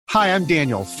Hi, I'm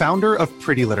Daniel, founder of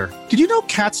Pretty Litter. Did you know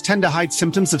cats tend to hide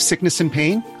symptoms of sickness and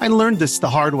pain? I learned this the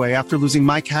hard way after losing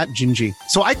my cat, Gingy.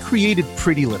 So I created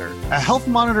Pretty Litter, a health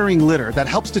monitoring litter that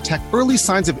helps detect early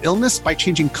signs of illness by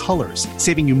changing colors,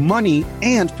 saving you money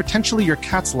and potentially your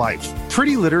cat's life.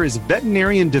 Pretty Litter is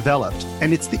veterinarian developed,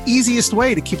 and it's the easiest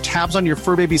way to keep tabs on your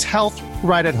fur baby's health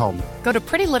right at home. Go to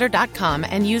prettylitter.com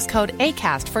and use code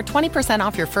ACAST for 20%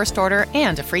 off your first order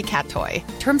and a free cat toy.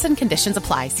 Terms and conditions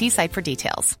apply. See site for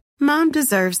details. Mom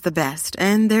deserves the best,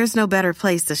 and there's no better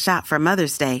place to shop for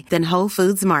Mother's Day than Whole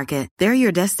Foods Market. They're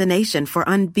your destination for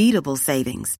unbeatable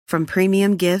savings, from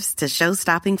premium gifts to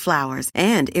show-stopping flowers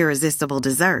and irresistible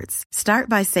desserts. Start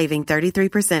by saving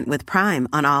 33% with Prime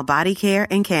on all body care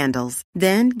and candles.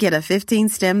 Then get a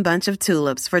 15-stem bunch of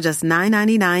tulips for just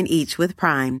 $9.99 each with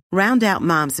Prime. Round out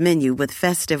Mom's menu with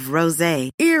festive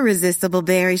rosé, irresistible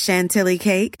berry chantilly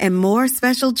cake, and more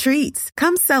special treats.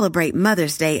 Come celebrate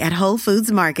Mother's Day at Whole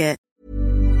Foods Market.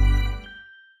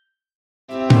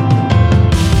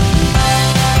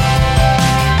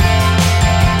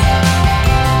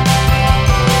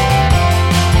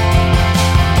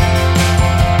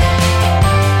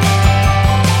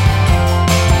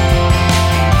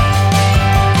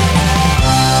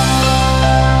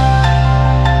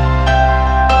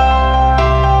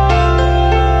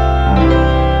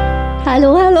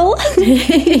 Hallå.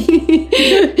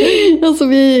 Alltså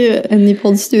vi är en ny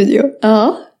poddstudio.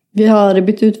 Ja. Vi har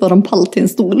bytt ut våran pall till en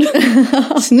stol.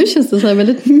 Så nu känns det så här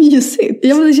väldigt mysigt.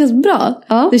 Ja, men det känns bra.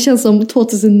 Ja. Det känns som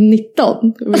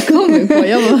 2019. Vi kommer på.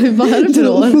 Jag var bara här för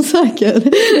år. Osäker.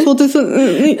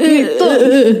 2019.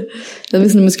 Jag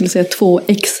visste när man skulle säga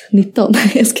 2x19.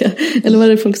 Eller vad är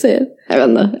det folk säger? Jag vet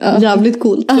inte. Ja. Jävligt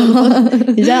coolt.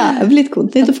 Jävligt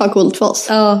coolt. Det är inte för coolt för oss.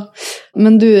 Ja.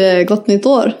 Men du, gott nytt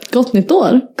år. Gott nytt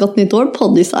år. Gott nytt år,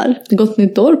 poddisar. Gott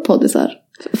nytt år, poddisar.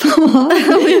 Fan,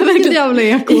 jag är verkligen jävla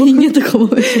eko. Inget att komma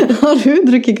med. Har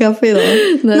du druckit kaffe idag?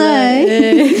 Nej.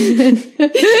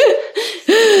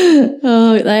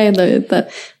 Nej, det är inte.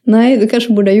 Nej, du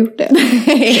kanske borde ha gjort det.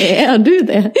 Är du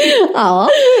det? Ja.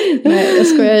 Nej, jag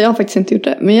skojar, jag har faktiskt inte gjort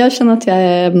det. Men jag känner att jag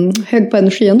är hög på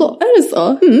energi ändå. Är det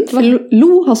så? För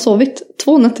Lo har sovit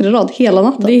 2 nätter i rad hela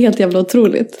natten. Det är helt jävla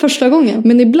otroligt. Första gången.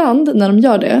 Men ibland när de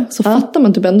gör det så fattar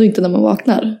man typ ändå inte när man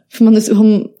vaknar.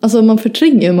 För man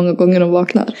förtränger hur många gånger de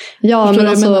vaknar. Ja, förstår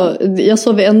men alltså jag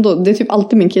sover ändå. Det är typ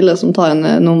alltid min kille som tar en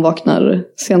när hon vaknar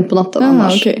sent på natten.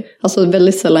 Annars. Okay. Alltså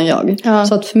väldigt sällan jag. Ja.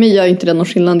 Så att för mig gör inte det någon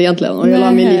skillnad egentligen. Och jag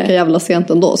la mig lika jävla sent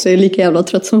ändå. Så jag är lika jävla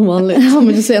trött som vanligt. Ja,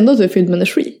 men du säger ändå att du är fylld med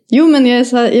energi. Jo, men jag är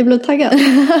så här, jag blev taggad.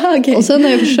 Okay. Och sen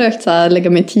har jag försökt så här, lägga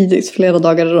mig tidigt flera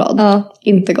dagar i rad. Ja.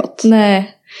 Inte gott. Nej.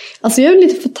 Alltså jag är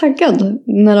lite för taggad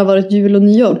när det har varit jul och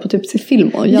nyår på typ se film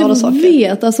och göra saker. Jag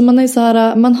vet, alltså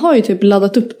man har ju typ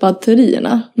laddat upp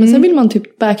batterierna. Men sen vill man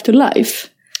typ back to life.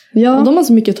 Ja. Och de har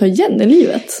så mycket att ta igen i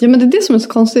livet. Ja, men det är det som är så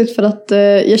konstigt. För att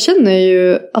jag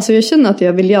känner att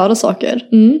jag vill göra saker.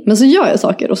 Men så gör jag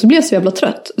saker och så blir jag så jävla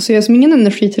trött. Så jag har som ingen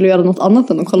energi till att göra något annat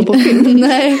än att kolla på film.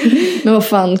 Nej, men vad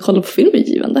fan, kolla på film är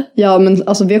givande. Ja, men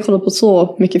alltså vi har kollat på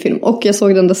så mycket film. Och jag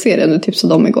såg den där serien du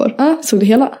tipsade om igår. Såg du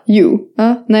hela? You.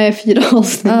 Nej, 4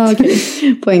 avsnitt okay.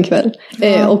 på en kväll.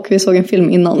 Och vi såg en film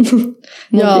innan.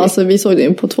 Ja, alltså vi såg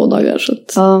det på 2 dagar. Så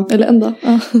att, eller en dag.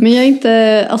 Men jag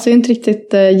är inte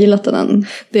riktigt gillat den än.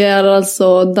 Det är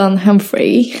alltså Dan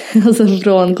Humphrey, alltså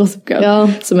från Gossip Girl,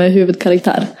 som är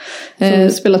huvudkaraktär. Som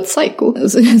spelat Psycho.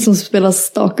 Som spelar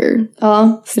Stalker.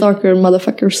 Ja. Stalker,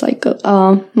 motherfucker, Psycho.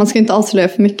 Ja, man ska inte avslöja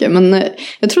för mycket. Men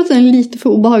jag tror att den är lite för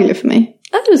obehaglig för mig.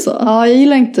 Är det så? Ja, jag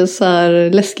gillar inte så här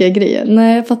läskiga grejer.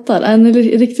 Nej, jag fattar. Den är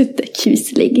riktigt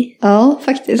kuslig. Ja,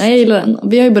 faktiskt. Nej, jag gillar den.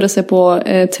 Vi har ju börjat se på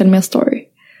Tell Me A Story.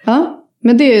 Ja,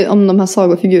 men det är om de här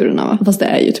sagofigurerna, va? Fast det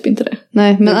är ju typ inte det.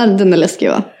 Nej, men den är läskig,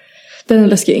 va? Den är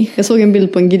läskig. Jag såg en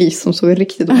bild på en gris som såg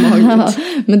riktigt obehagligt.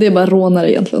 Men det är bara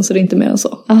rånare egentligen, så det är inte mer än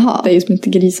så. Aha. Det är ju som inte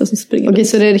grisar som springer. Okej,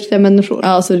 så det är riktiga människor?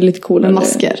 Ja, så det är lite coolare. Med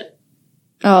masker?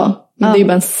 Ja, men det är ju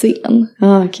bara en scen.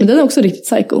 Ah, okay. Men den är också riktigt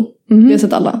psycho. Vi har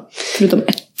sett alla, förutom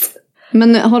 1.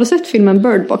 Men har du sett filmen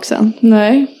Bird Box än?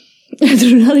 Nej. Jag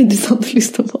tror det här är intressant att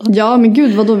lyssna på. Ja, men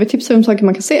gud, vadå? Vi tipsar om saker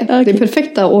man kan se. Okay. Det är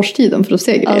perfekta årstiden för att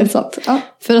se grejer. Ja, sant. Ja.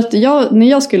 För att när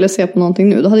jag skulle se på någonting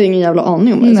nu, då hade jag ingen jävla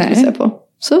aning om vad jag skulle se på.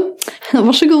 Så,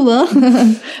 varsågoda.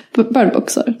 Bird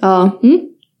Boxer. Ja.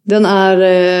 Den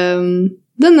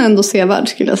är ändå sevärd,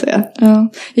 skulle jag säga. Ja.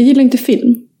 Jag gillar inte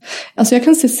film. Alltså jag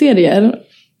kan se serier.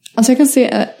 Alltså jag kan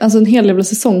se en hel jävla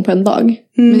säsong på en dag.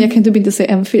 Men jag kan typ inte se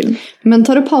en film. Men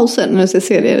tar du pauser när du ser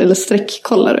serier? Eller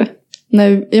sträckkollar du?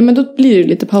 Nej, ja, men då blir det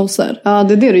lite pauser. Ja,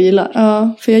 det är det du gillar.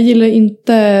 Ja, för jag gillar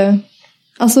inte...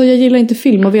 Alltså jag gillar inte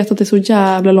film och vet att det är så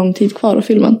jävla lång tid kvar av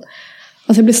filmen.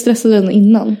 Alltså jag blir stressad redan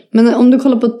innan. Men om du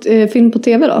kollar på film på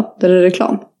tv då, där det är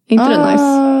reklam. Är inte det nice?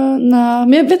 Nej,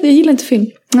 men jag gillar inte film.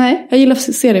 Nej. Jag gillar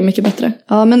serier mycket bättre.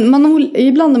 Ja, men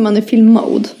ibland när man är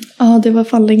filmmode. Ja, det var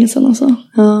fan länge sedan alltså.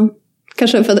 Ja.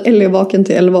 Kanske för att Ellie är vaken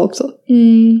till 11 också.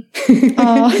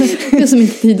 Ja, det är som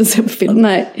inte tid att se på film.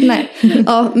 Nej.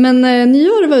 Ja, men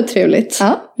nyår var trevligt.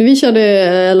 Ja. Vi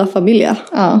körde La Familia.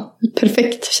 Ja.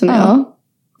 Perfekt känner jag. Ja.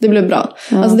 Det blev bra.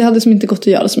 Ja. Alltså det hade som inte gått att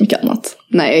göra så mycket annat.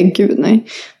 Nej, gud nej.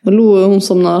 Och Lo, hon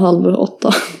somnar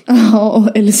 7:30. Ja,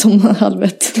 och Ellie somnar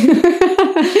 7:30.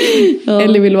 Ja.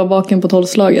 Ellie ville vara vaken på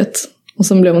 12-slaget. Och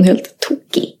sen blev hon helt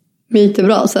tokig. Men gick det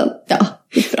bra sen? Ja,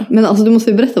 gick bra. Men alltså du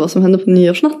måste ju berätta vad som hände på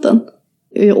nyårsnatten.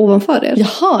 Ovanför er.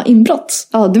 Jaha, inbrott.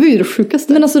 Ja, det var ju det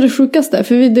sjukaste. Men alltså det sjukaste,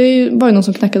 för det var ju någon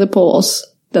som knackade på oss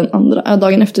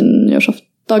dagen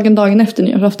efter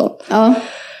nyårsafton. Ja.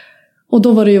 Och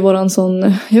då var det ju våran sån,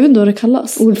 jag vet inte vad det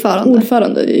kallas.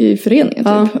 Ordförande i föreningen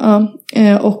typ.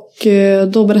 Ja. Och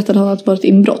då berättade han att det var ett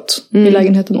inbrott i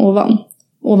lägenheten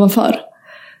ovanför.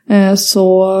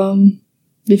 Så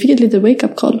vi fick ett litet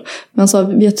wake-up call. Men han sa,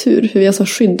 vi har tur, för vi har så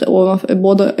skydd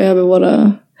både över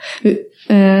våra...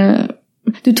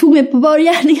 Du tog mig på bar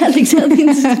gärning, Alex. Jag hade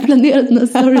inte planerat den här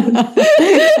storyn.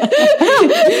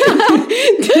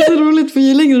 Det är så roligt, för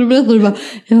ju längre du berättar, du bara,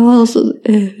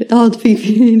 det fick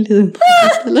vi en liten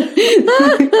eller?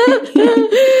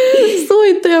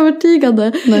 Så inte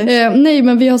övertygande. Nej,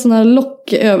 men vi har sådana här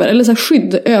lock över, eller så här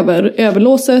skydd över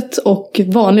överlåset och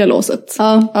vanliga låset.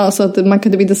 Ja, så att man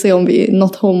kan typ inte se om vi är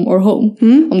not home or home,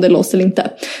 om det är låst eller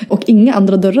inte. Och inga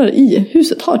andra dörrar i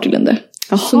huset har tydligen det.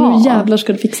 Aha. Så nu jävlar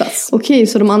ska det fixas. Okej,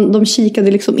 så de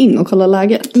kikade liksom in och kollade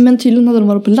läget. Men tydligen hade de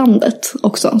varit på landet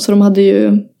också. Så de hade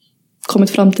ju kommit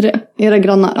fram till det. Era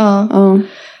grannar.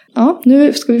 Ja,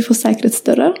 nu ska vi få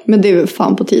säkerhetsdörrar. Men det är ju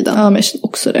fan på tiden. Ja, men jag känner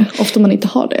också det. Ofta man inte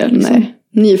har det liksom. Nej,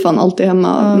 ni är fan alltid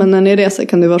hemma. Men när ni reser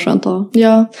kan det vara skönt att ha.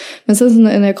 Ja, men sen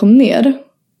när jag kom ner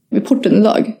vid porten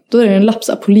idag, då är det en lapp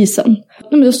så här, polisen.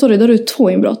 Nej, men då står det, där är 2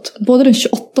 inbrott. Både den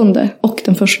 28 och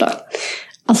den 1.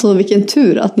 Alltså vilken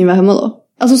tur att ni var hemma då.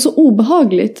 Alltså så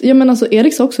obehagligt. Ja, men alltså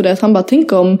Erik sa också det, att han bara,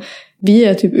 tänk om vi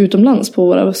är typ utomlands på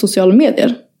våra sociala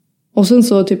medier. Och sen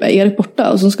så typ är Erik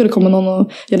borta. Och så ska det komma någon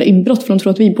och göra inbrott, för de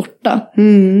tror att vi är borta.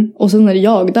 Och sen är det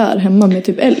jag där hemma med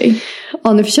typ Ellie.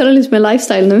 Ja, ni får köra lite mer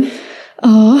lifestyle nu.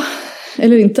 Ja,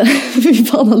 eller inte. Vi är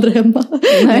fan aldrig hemma.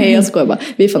 Nej, jag skojar bara.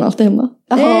 Vi är fan alltid hemma.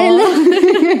 Ja,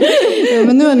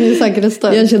 men nu är ni ju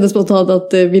säkerhetsstöd. Jag kände spontant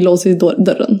att vi låser i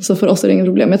dörren. Så för oss är det inget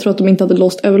problem. Jag tror att de inte hade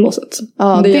låst överlåset.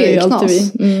 Ja, det är ju alltid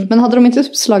vi. Men hade de inte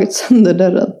slagit sönder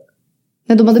dörren?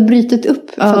 Nej, de hade brytit upp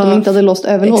för att de inte hade låst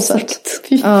överlåset. Exakt.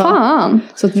 Fy fan.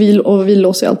 Så att vi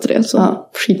låser ju alltid det. Så.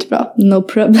 Ja, skitbra. No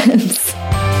problems.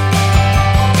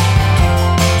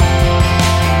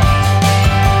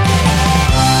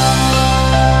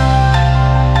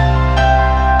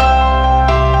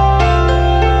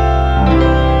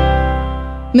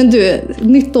 Men du,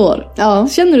 nytt år. Ja.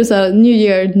 Känner du så här, new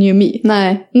year, new me?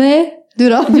 Nej. Du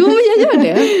då? Jo, men jag gör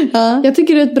det. Ja. Jag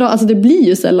tycker det är ett bra, alltså det blir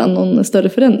ju sällan någon större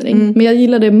förändring. Men jag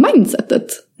gillar det mindsetet.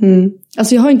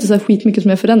 Alltså jag har inte så här skitmycket som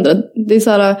jag förändrat. Det är så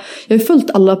här, jag har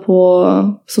följt alla på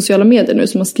sociala medier nu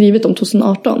som har skrivit om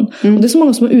 2018. Och det är så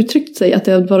många som har uttryckt sig att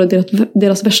det har varit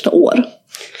deras värsta år.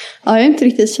 Ja, jag har inte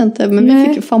riktigt känt det. Men vi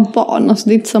fick ju fan barn. Alltså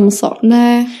det är inte samma sak.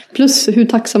 Nej. Plus hur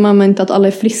tacksam är man inte att alla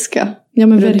är friska. Ja,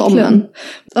 men verkligen.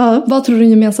 Ja. Vad tror du den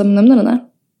gemensamma nämnaren är?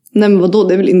 Nej, men vadå?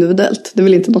 Det är väl individuellt. Det är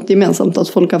väl inte något gemensamt att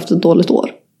folk har haft ett dåligt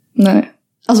år. Nej.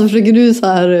 Alltså försöker du så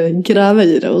här gräva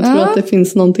i det och tro att det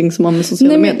finns någonting som har med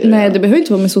sociala medier? Nej, det behöver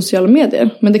inte vara med sociala medier.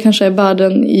 Men det kanske är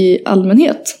världen i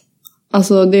allmänhet.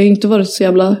 Alltså det har inte varit så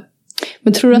jävla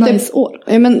men tror du att nice år.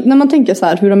 Ja, men när man tänker så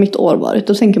här, hur har mitt år varit?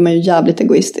 Då tänker man ju jävligt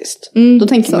egoistiskt. Då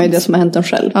tänker man ju det som har hänt en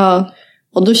själv. Ja.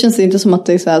 Och då känns det inte som att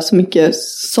det är så mycket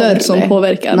större. Sånt som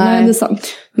påverkar. Nej, det är sant.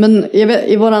 Men jag vet,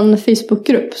 i våran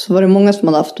Facebookgrupp så var det många som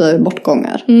hade haft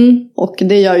bortgångar. Och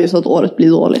det gör ju så att året blir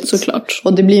dåligt. Såklart.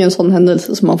 Och det blir ju en sån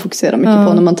händelse som man fokuserar mycket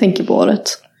på när man tänker på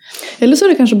året. Eller så är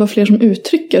det kanske bara fler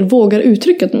som vågar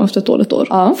uttrycka att de har haft ett dåligt år.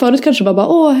 Ja. Förut kanske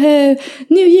bara hey,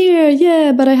 new year,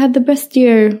 yeah, but I had the best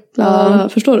year.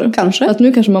 Förstår du? Kanske. Att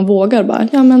nu kanske man vågar bara,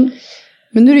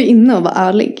 Men nu är du inne och var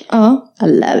ärlig. Ja. I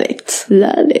love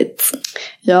it.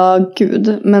 Ja,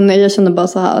 gud. Men jag känner bara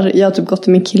så här. Jag har typ gått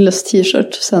i min killes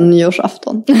t-shirt sen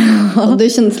nyårsafton. Och det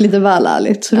känns lite väl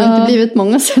ärligt. Så det har inte blivit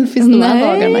många selfies de här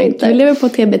dagarna inte. Du lever på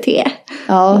TBT.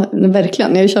 Ja,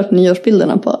 verkligen. Jag har ju kört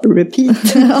nyårsbilderna på repeat.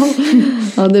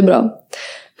 Ja, det är bra.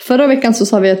 Förra veckan så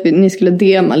sa vi att ni skulle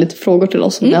DMa lite frågor till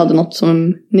oss om ni hade något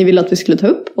som ni ville att vi skulle ta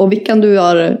upp. Och Vickan, du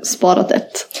har sparat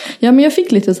ett. Ja, men jag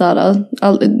fick lite så här...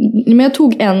 men jag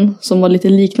tog en som var lite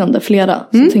liknande flera.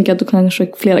 Så jag tänker att då kanske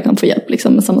flera kan få hjälp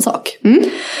liksom, med samma sak.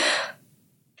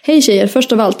 Hej tjejer,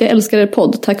 först av allt, jag älskar er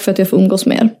podd. Tack för att jag får umgås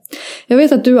med er. Jag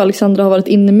vet att du, Alexandra, har varit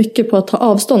inne mycket på att ta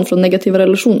avstånd från negativa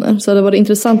relationer. Så det var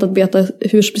intressant att veta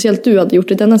hur speciellt du hade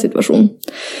gjort i denna situation.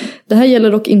 Det här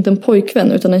gäller dock inte en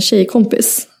pojkvän utan en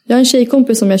tjejkompis. Jag har en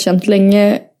tjejkompis som jag känt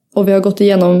länge och vi har gått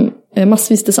igenom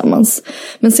massvis tillsammans.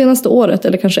 Men senaste året,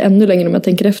 eller kanske ännu längre om jag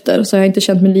tänker efter, så har jag inte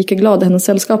känt mig lika glad i hennes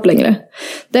sällskap längre.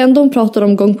 Det enda hon pratar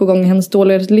om gång på gång är hennes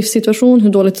dåliga livssituation, hur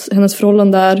dåligt hennes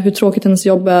förhållande är, hur tråkigt hennes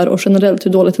jobb är och generellt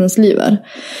hur dåligt hennes liv är.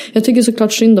 Jag tycker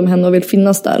såklart synd om henne och vill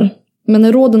finnas där. Men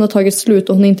när råden har tagit slut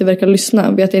och hon inte verkar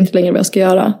lyssna vet jag inte längre vad jag ska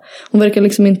göra. Hon verkar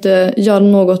liksom inte göra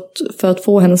något för att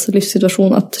få hennes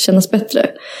livssituation att kännas bättre.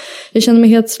 Jag känner mig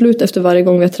helt slut efter varje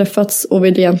gång vi har träffats och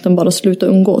vill egentligen bara sluta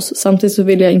umgås. Samtidigt så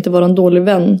vill jag inte vara en dålig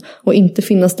vän och inte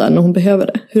finnas där när hon behöver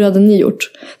det. Hur hade ni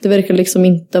gjort? Det verkar liksom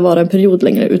inte vara en period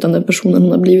längre utan den personen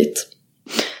hon har blivit.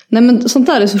 Nej, men sånt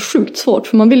där är så sjukt svårt.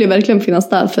 För man vill ju verkligen finnas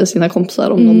där för sina kompisar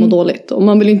om de mår dåligt. Och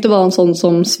man vill inte vara en sån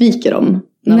som sviker dem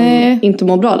när de inte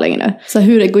mår bra längre. Så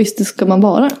hur egoistisk ska man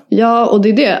vara? Ja, och det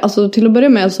är det. Alltså, till att börja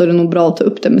med så är det nog bra att ta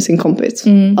upp det med sin kompis.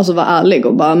 Alltså vara ärlig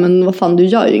och bara, men vad fan, du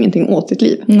gör ju ingenting åt ditt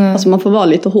liv. Alltså man får vara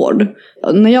lite hård.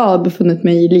 När jag har befunnit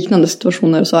mig i liknande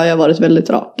situationer så har jag varit väldigt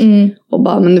rak. Och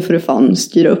bara, men nu får du fan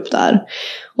styra upp där.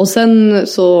 Och sen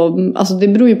så, alltså det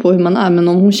beror ju på hur man är. Men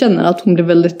om hon känner att hon blir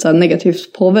väldigt så här,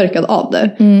 negativt påverkad av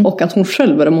det. Och att hon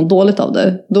själv börjar må dåligt av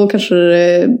det. Då kanske det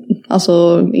är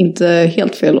alltså inte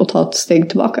helt fel att ta ett steg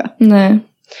tillbaka. Nej.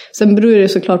 Sen beror det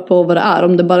såklart på vad det är.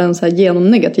 Om det bara är en så här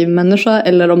genomnegativ människa.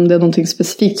 Eller om det är någonting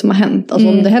specifikt som har hänt. Alltså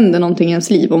om det händer någonting i ens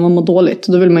liv. Om man mår dåligt.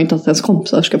 Då vill man inte att ens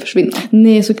kompisar ska försvinna.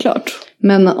 Nej, såklart.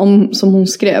 Men om, som hon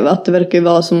skrev, att det verkar ju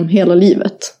vara som hela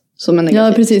livet. Som är negativt.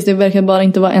 Ja, precis. Det verkar bara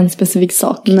inte vara en specifik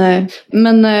sak. Nej.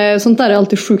 Men sånt där är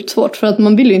alltid sjukt svårt. För att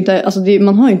man vill ju inte, alltså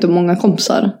man har ju inte många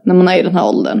kompisar när man är i den här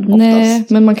åldern. Oftast. Nej,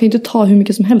 men man kan ju inte ta hur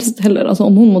mycket som helst heller. Alltså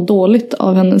om hon mår dåligt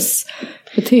av hennes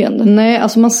beteende. Nej,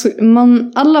 alltså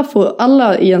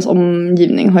alla i ens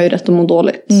omgivning har ju rätt att må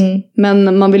dåligt.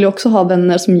 Men man vill ju också ha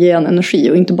vänner som ger en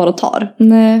energi och inte bara tar.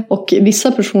 Nej. Och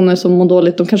vissa personer som mår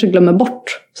dåligt, de kanske glömmer bort.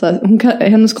 Så här,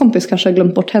 hennes kompis kanske har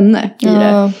glömt bort henne i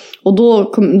det. Och då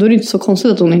är det inte så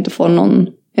konstigt att hon inte får någon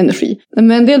energi.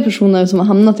 Men en del personer som har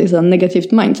hamnat i så här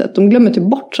negativt mindset, de glömmer typ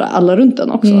bort så här, alla runt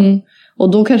en också.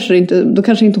 Och då kanske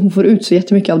inte hon får ut så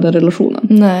jättemycket av den relationen.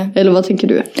 Nej. Eller vad tänker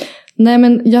du? Nej,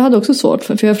 men jag hade också svårt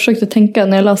för jag försökte tänka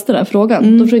när jag läste den här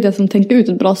frågan. Då försökte jag tänka ut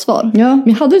ett bra svar. Ja. Men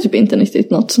jag hade typ inte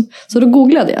riktigt något. Så då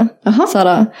googlade jag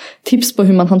såhär, tips på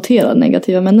hur man hanterar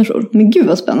negativa människor. Men gud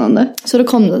vad spännande. Så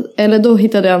då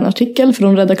hittade jag en artikel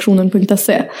från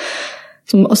redaktionen.se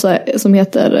som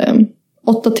heter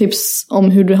 8 tips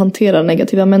om hur du hanterar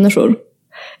negativa människor.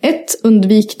 1.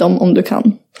 Undvik dem om du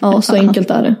kan. Ja, så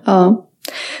enkelt är det.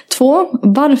 2.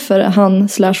 Varför är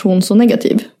han/hon så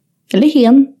negativ? Eller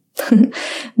hen?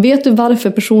 Vet du varför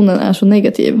personen är så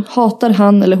negativ? Hatar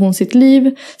han eller hon sitt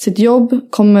liv, sitt jobb,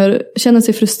 känner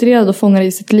sig frustrerad och fångar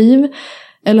i sitt liv?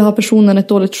 Eller har personen ett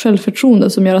dåligt självförtroende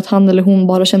som gör att han eller hon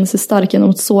bara känner sig stark genom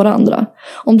att såra andra?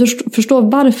 Om du förstår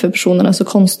varför personen är så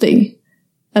konstig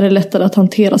är det lättare att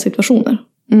hantera situationer.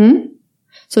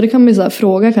 Så det kan bli så här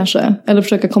fråga kanske. Eller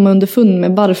försöka komma underfund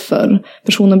med varför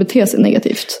personen beter sig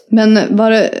negativt. Men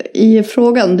var det i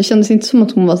frågan, det kändes inte som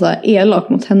att hon var så här elak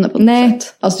mot henne på något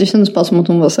sätt. Alltså det kändes bara som att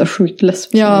hon var så här sjukt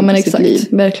lesbisk. Ja, men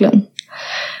exakt. Verkligen.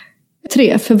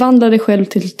 3. Förvandla dig själv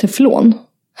till teflon.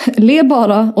 Le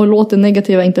bara och låt det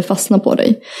negativa inte fastna på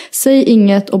dig. Säg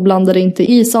inget och blanda dig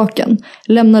inte i saken.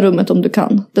 Lämna rummet om du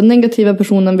kan. Den negativa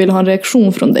personen vill ha en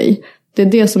reaktion från dig. Det är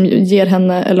det som ger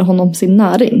henne eller honom sin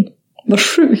näring. Vad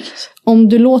sjukt. Om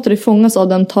du låter dig fångas av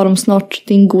den tar de snart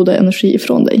din goda energi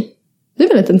ifrån dig. Det är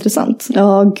väldigt intressant.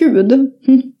 Ja, gud.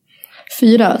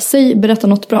 4. Berätta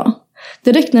något bra.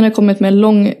 Direkt när det har kommit med en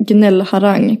lång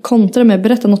gnällharang, kontra med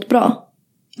berätta något bra.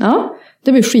 Ja.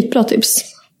 Det blir skitbra tips.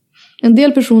 En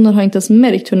del personer har inte ens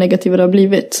märkt hur negativa det har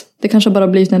blivit. Det kanske bara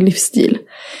blivit en livsstil.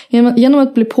 Genom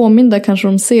att bli påminda kanske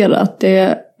de ser att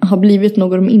det har blivit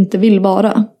något de inte vill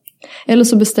vara. Eller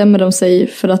så bestämmer de sig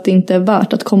för att det inte är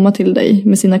värt att komma till dig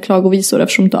med sina klagovisor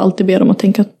eftersom du alltid ber dem att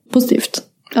tänka positivt.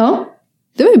 Ja.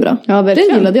 Det var ju bra. Ja, verkligen.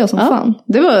 Den gillade jag som fan.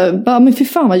 Det var... Ja, men fy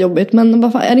fan vad jobbigt. Men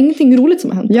vad fan, är det ingenting roligt som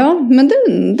har hänt? Ja, men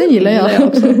den gillar jag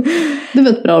också. Det var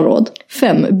ett bra råd.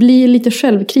 5. Bli lite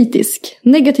självkritisk.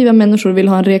 Negativa människor vill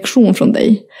ha en reaktion från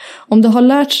dig. Om du har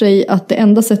lärt sig att det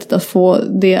enda sättet att få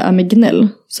det är med gnäll,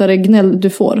 så är det gnäll du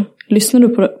får. Lyssnar du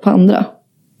på andra?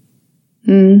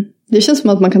 Det känns som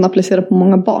att man kan applicera på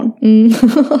många barn.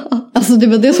 Alltså det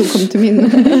var det som kom till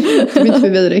mitt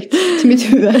huvud direkt. Till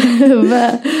mitt huvud.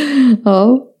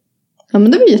 Ja,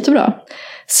 men det var jättebra.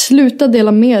 Sluta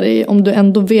dela med dig om du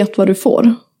ändå vet vad du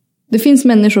får. Det finns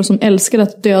människor som älskar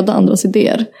att döda andras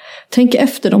idéer. Tänk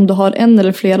efter om du har en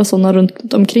eller flera sådana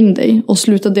runt omkring dig och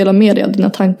sluta dela med dig av dina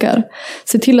tankar.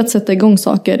 Se till att sätta igång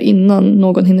saker innan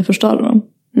någon hinner förstöra dem.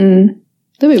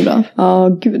 Det var ju bra.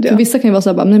 Ja, gud ja. För vissa kan ju vara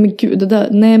så här, nej men gud, det där,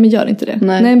 nej men gör inte det.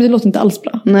 Nej men det låter inte alls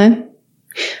bra. Nej.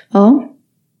 Ja.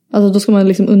 Alltså då ska man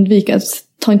liksom undvika att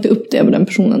ta inte upp det med den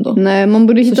personen då. Nej, man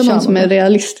borde hitta någon som är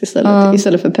realist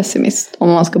istället för pessimist. Om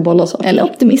man ska bolla saker. Eller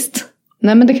optimist.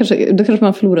 Nej, men då kanske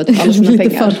man förlorar alla sina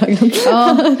pengar.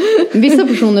 Ja. Vissa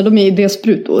personer, de är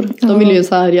idésprutor. De vill ju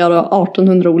så här göra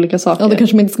 1800 olika saker. Ja, då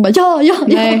kanske man inte ska bara ja.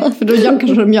 Nej, för då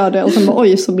kanske de gör det. Och sen bara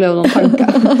oj, så blev de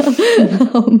tankar.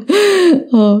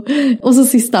 Och så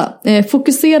sista.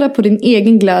 Fokusera på din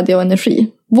egen glädje och energi.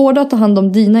 Vårda och ta hand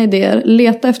om dina idéer.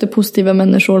 Leta efter positiva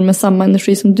människor med samma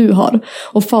energi som du har.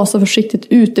 Och fasa försiktigt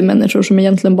ut de människor som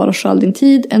egentligen bara stjäl din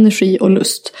tid, energi och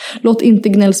lust. Låt inte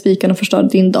gnällspikarna förstöra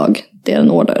din dag. Det är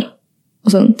en order.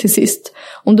 Och sen till sist.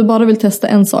 Om du bara vill testa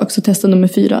en sak så testa nummer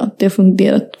 4. Det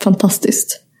fungerar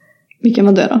fantastiskt. Vilken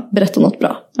var det då? Berätta något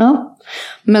bra. Ja.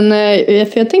 Men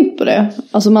för jag har tänkt på det.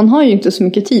 Alltså man har ju inte så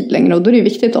mycket tid längre. Och då är det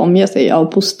viktigt att omge sig av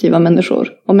positiva människor.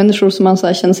 Och människor som man så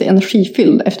här känner sig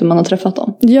energifylld efter man har träffat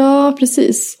dem. Ja,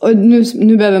 precis. Och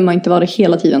nu behöver man inte vara det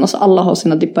hela tiden. Alltså alla har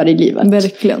sina dippar i livet.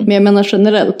 Verkligen. Men jag menar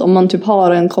generellt. Om man typ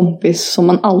har en kompis som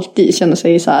man alltid känner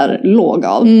sig så här låg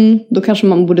av. Då kanske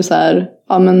man borde så här...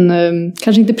 Ja, men,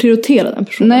 kanske inte prioritera den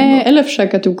personen. Nej, eller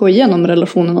försöka typ gå igenom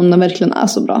relationen om den verkligen är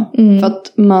så bra. För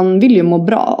att man vill ju må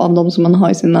bra av de som man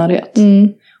har i sin närhet.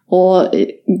 Och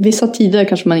vissa tider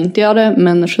kanske man inte gör det,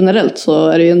 men generellt så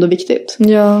är det ju ändå viktigt.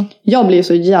 Ja. Jag blir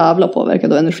så jävla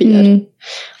påverkad av energier.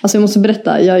 Alltså jag måste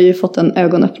berätta, jag har ju fått en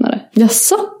ögonöppnare.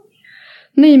 Jaså?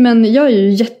 Nej, men jag är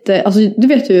ju alltså du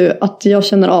vet ju att jag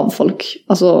känner av folk.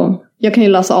 Alltså jag kan ju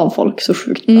läsa av folk så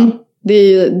sjukt bra. Det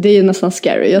är ju nästan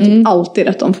scary. Jag tycker alltid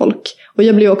rätt om folk. Och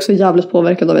jag blir också jävligt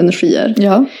påverkad av energier.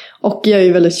 Ja. Och jag är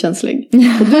ju väldigt känslig.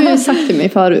 Och du har ju sagt till mig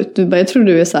förut. Jag tror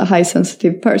du är så här high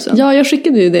sensitive person. Ja, jag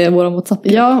skickade ju det i vår WhatsApp.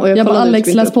 Ja, och jag bara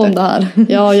Alex, läs på om det här.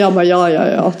 Ja, jag bara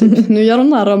ja. Typ, nu gör de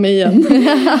nära mig igen.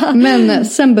 Men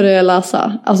sen började jag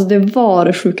läsa. Alltså det var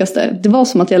det sjukaste. Det var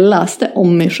som att jag läste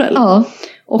om mig själv. Ja.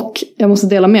 Och jag måste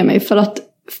dela med mig. För att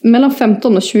mellan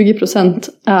 15 och 20%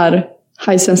 är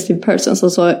high sensitive persons,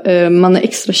 alltså man är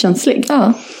extra känslig.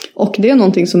 Och det är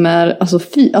någonting som är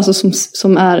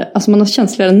som är, alltså man har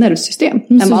känsligare nervsystem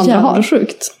än vad andra har.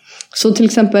 Sjukt. Så till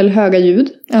exempel höga ljud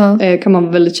kan man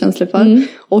vara väldigt känslig för.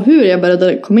 Och hur jag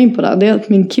började komma in på det är att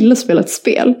min kille spelar ett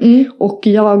spel. Och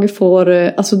jag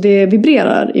får, alltså det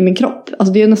vibrerar i min kropp.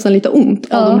 Alltså det gör nästan lite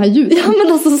ont av de här ljuden. Ja,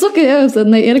 men alltså så kan jag säga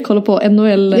när Erik kollar på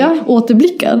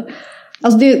NHL-återblickar.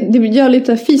 Alltså det gör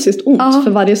lite fysiskt ont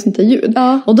för varje sånt här ljud.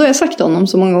 Och då har jag sagt till honom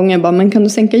så många gånger bara, men kan du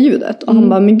sänka ljudet? Och han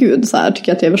bara, men gud, så här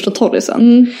tycker jag att jag är värsta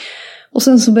torrisen. Och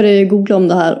sen så började jag googla om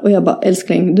det här och jag bara,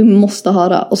 älskling, du måste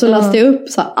höra. Och så läste jag upp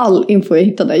så här, all info jag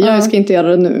hittade. Jag ska inte göra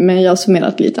det nu, men jag har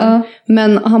summerat lite.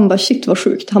 Men han bara, shit vad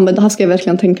sjukt. Han bara, det här ska jag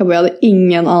verkligen tänka på. Jag hade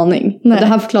ingen aning. Det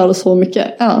här förklarar så mycket.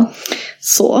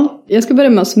 Så, jag ska börja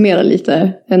med att summera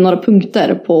lite några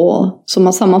punkter som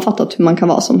har sammanfattat hur man kan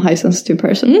vara som high sensitive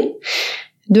person.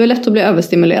 Du är lätt att bli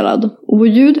överstimulerad.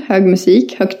 Oljud, hög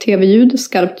musik, högt tv-ljud,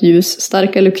 skarpt ljus,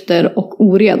 starka lukter och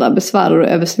oreda besvärar och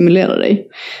överstimulerar dig.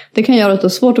 Det kan göra att det är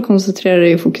svårt att koncentrera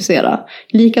dig och fokusera.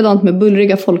 Likadant med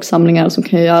bullriga folksamlingar som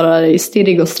kan göra dig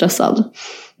stirrig och stressad.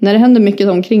 När det händer mycket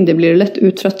omkring dig blir du lätt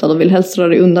uttröttad och vill helst dra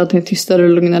dig undan till en tystare och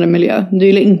lugnare miljö. Du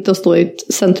gillar inte att stå i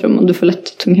ett centrum och du får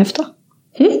lätt tunghäfta.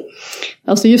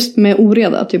 Alltså just med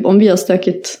oreda, typ om vi har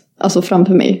stökigt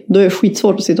framför mig, då är det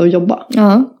skitsvårt att sitta och jobba.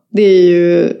 Det är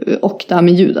ju, och det här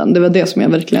med ljuden, det var det som jag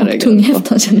verkligen reagerade på.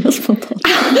 Tunghäftan känner jag spontant.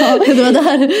 Det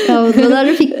var där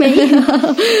du fick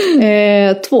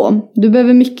mig. 2. Du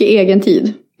behöver mycket egen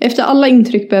tid. Efter alla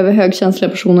intryck behöver högkänsliga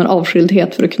personer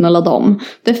avskildhet för att kunna ladda om.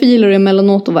 Därför gillar du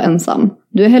emellanåt att vara ensam.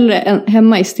 Du är hellre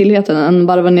hemma i stillheten än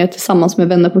varva ner tillsammans med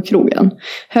vänner på krogen.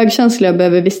 Högkänsliga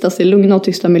behöver vistas i lugna och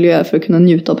tysta miljöer för att kunna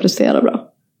njuta och prestera bra.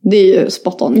 Det är ju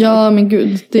spot on. Ja, men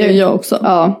gud, det gör jag också.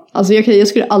 Ja, alltså jag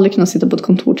skulle aldrig kunna sitta på ett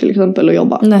kontor till exempel och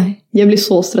jobba. Nej. Jag blir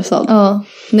så stressad. Ja.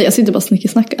 Nej, jag sitter bara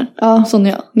snickesnackar. Ja. Sån är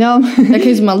jag. Ja. Jag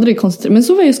kan ju som aldrig koncentrera. Men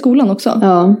så var jag i skolan också.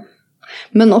 Ja.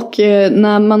 Men och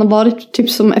när man har varit typ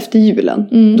som efter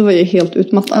julen, då var jag helt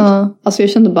utmattad. Alltså jag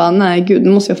kände bara, nej gud, nu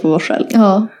måste jag få vara själv.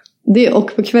 Det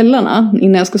och på kvällarna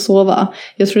innan jag ska sova.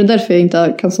 Jag tror det är därför jag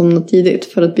inte kan somna tidigt.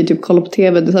 För att vi typ kollar på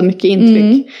tv, det är så här mycket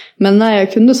intryck. Men när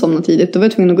jag kunde somna tidigt, då var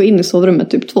jag tvungen att gå in i sovrummet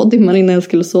typ 2 timmar innan jag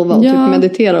skulle sova. Och typ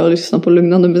meditera och lyssna på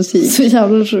lugnande musik. Så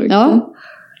jävla sjukt. Ja.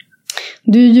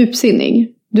 Du är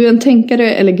djupsinnig. Du är en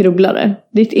tänkare eller grubblare.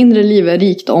 Ditt inre liv är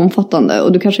rikt och omfattande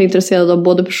och du kanske är intresserad av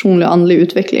både personlig och andlig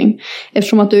utveckling.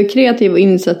 Eftersom att du är kreativ och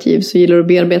initiativ så gillar du att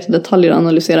bearbeta detaljer och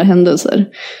analysera händelser.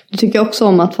 Du tycker också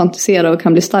om att fantisera och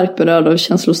kan bli starkt berörd av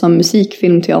känslosam musik,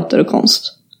 film, teater och konst.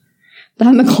 Det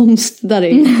här med konst, där är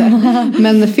inte.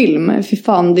 Men film, fy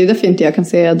fan, det är därför inte jag kan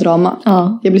se drama.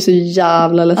 Jag blir så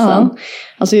jävla ledsen.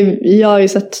 Alltså jag har ju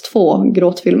sett 2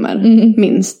 gråtfilmer,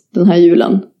 minst, den här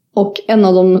julen. Och en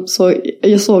av dem,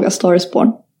 jag såg A Star Is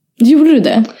Born. Gjorde du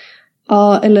det?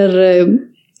 Ja, eller...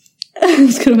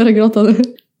 Ska du börja gråta nu?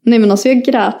 Nej, men alltså jag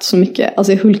grät så mycket.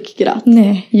 Alltså jag hulkgrät.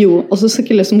 Nej. Jo, och så skulle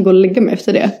jag liksom gå och lägga mig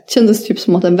efter det. Det kändes typ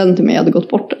som att en vän till mig hade gått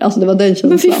bort. Alltså det var den känslan.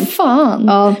 Men fy fan.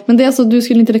 Ja. Men det är alltså, du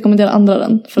skulle inte rekommendera andra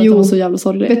den. För att den var så jävla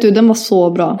sorglig. Vet du, den var så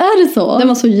bra. Är det så? Den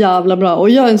var så jävla bra. Och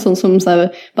jag är en sån som säger,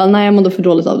 nej jag mådde för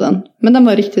dåligt av den. Men den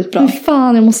var riktigt bra. Fy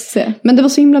fan, jag måste se. Men det var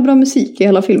så himla bra musik i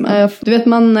hela filmen. Du vet,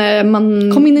 man...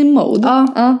 Kom in i mode.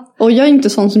 Ja. Och jag är inte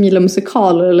sån som gillar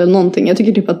musikaler eller någonting. Jag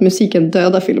tycker typ att musiken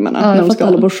dödar filmerna. När de ska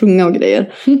hålla på och sjunga och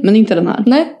grejer. Men inte den här.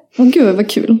 Nej. Gud vad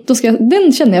kul.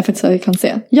 Den känner jag faktiskt att jag kan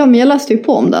se. Ja, men jag läste ju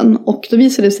på om den. Och då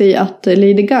visade det sig att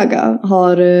Lady Gaga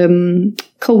har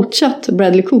coachat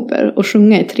Bradley Cooper och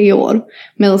sjunga i 3 år.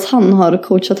 Medan han har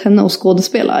coachat henne och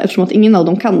skådespela. Eftersom att ingen av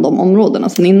dem kan de områdena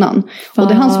sedan innan. Och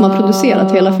det är han som har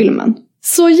producerat hela filmen.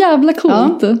 Så jävla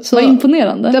coolt. Ja, så vad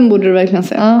imponerande. Den borde du verkligen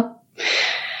se. Ja.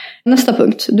 Nästa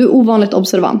punkt. Du är ovanligt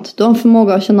observant. Du har en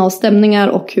förmåga att känna av stämningar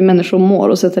och hur människor mår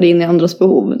och sätta dig in i andras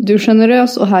behov. Du är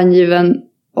generös och hängiven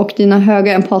och dina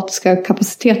höga empatiska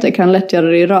kapaciteter kan lätt göra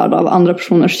dig rörd av andra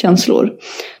personers känslor.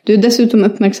 Du är dessutom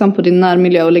uppmärksam på din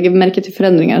närmiljö och lägger märke till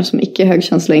förändringar som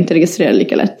icke-högkänsliga inte registrerar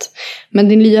lika lätt. Men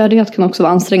din lyhördhet kan också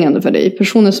vara ansträngande för dig.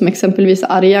 Personer som exempelvis är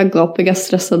arga, gapiga,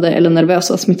 stressade eller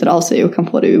nervösa smittar av sig och kan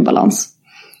få dig ur balans.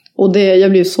 Och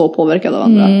jag blir så påverkad av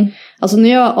andra. Alltså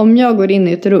om jag går in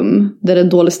i ett rum där det är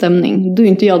dålig stämning, då är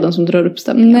inte jag den som drar upp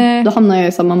stämningen. Nej. Då hamnar jag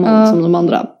i samma mål som de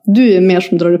andra. Du är mer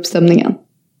som drar upp stämningen.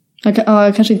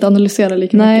 Jag kanske inte analyserar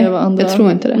lika mycket vad andra. Jag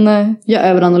tror inte det. Nej. Jag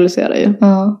överanalyserar ju.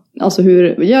 Alltså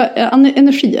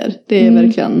energier, det är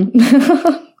verkligen...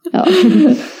 Ja.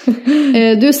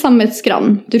 Du är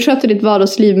samvetsgrann. Du sköter ditt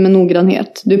vardagsliv med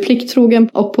noggrannhet. Du är plikttrogen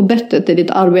och på bettet i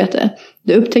ditt arbete.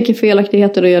 Du upptäcker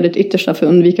felaktigheter och gör ditt yttersta för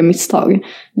att undvika misstag.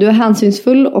 Du är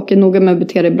hänsynsfull och är noga med att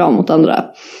bete dig bra mot andra.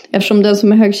 Eftersom den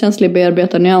som är högkänslig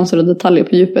bearbetar nyanser och detaljer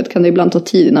på djupet kan det ibland ta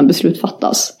tid innan beslut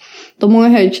fattas. De många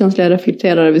högkänsliga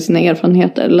reflekterar över sina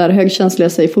erfarenheter, lär högkänsliga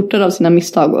sig fortare av sina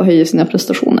misstag och höjer sina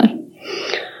prestationer.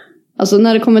 Alltså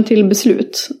när det kommer till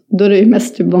beslut, då är det ju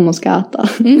mest typ vad man ska äta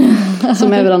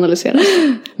som överanalyseras.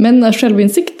 Men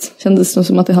självinsikt kändes det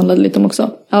som att det handlade lite om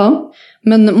också. Ja,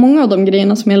 men många av de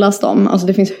grejerna som jag läste om, alltså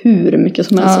det finns hur mycket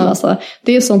som helst att läsa.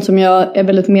 Det är sånt som jag är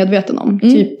väldigt medveten om.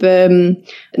 Typ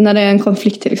när det är en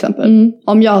konflikt till exempel.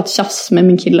 Om jag har ett tjafs med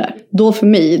min kille, då för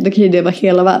mig, då kan det vara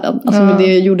hela världen. Alltså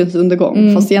det är jordens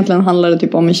undergång. Fast egentligen handlar det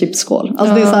typ om en chipsskål.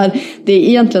 Alltså det är så här,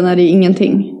 egentligen är det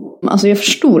ingenting. Alltså jag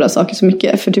förstorar saker så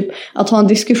mycket. För typ att ha en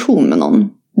diskussion med någon,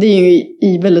 det är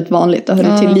ju väldigt vanligt, det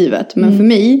hör till livet. Men för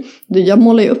mig, jag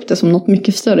målar ju upp det som något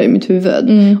mycket större i mitt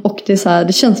huvud. Och det är så här,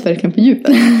 det känns verkligen på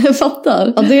djupet. Jag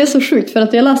fattar. Ja, det är så sjukt för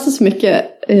att jag läste så mycket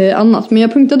annat. Men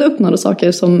jag punktade upp några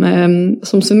saker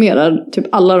som summerar typ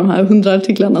alla de här 100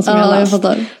 artiklarna som jag läst. Jag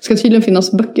fattar. Ska tydligen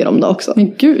finnas böcker om det också.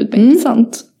 Men gud, vad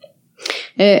intressant.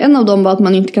 En av dem var att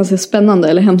man inte kan se spännande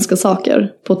eller hemska saker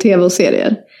på tv och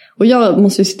serier. Och jag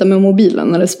måste ju sitta med mobilen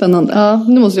när det är spännande. Ja,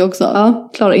 det måste jag också.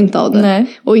 Ja, klarar inte av det. Nej.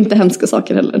 Och inte hemska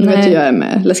saker heller. Du vet hur jag är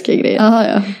med läskiga grejer. Aha,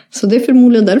 ja. Så det är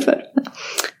förmodligen därför.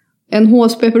 En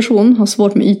HSP-person har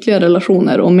svårt med ytliga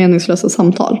relationer och meningslösa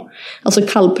samtal. Alltså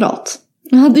kallprat.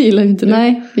 Ja, det gillar inte du.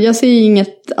 Nej, jag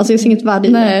ser inget värde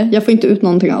i det. Jag får inte ut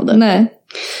någonting av det. Nej.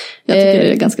 Jag tycker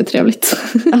det är ganska trevligt.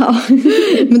 Ja,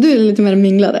 men du är lite mer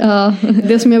minglare. Ja.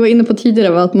 Det som jag var inne på tidigare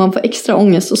var att man får extra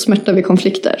ångest och smärta vid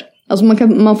konflikter. Alltså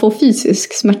man får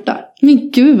fysisk smärta.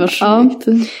 Men gud vad sjukt.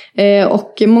 Ja.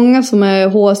 Och många som är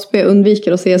HSP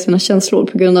undviker att se sina känslor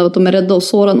på grund av att de är rädda att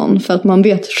såra någon. För att man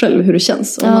vet själv hur det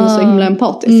känns. Och man är så himla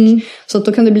empatisk. Så att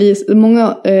då kan det bli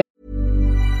många...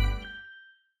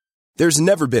 There's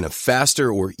never been a faster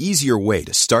or easier way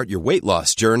to start your weight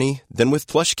loss journey than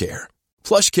with PlushCare.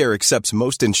 PlushCare accepts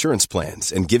most insurance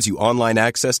plans and gives you online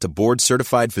access to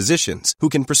board-certified physicians who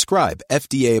can prescribe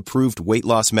FDA-approved weight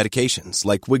loss medications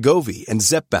like Wegovy and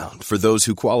Zepbound for those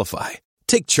who qualify.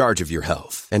 Take charge of your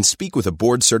health and speak with a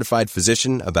board-certified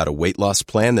physician about a weight loss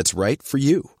plan that's right for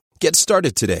you. Get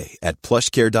started today at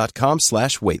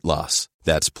plushcare.com/weightloss.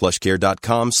 That's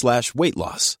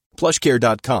plushcare.com/weightloss.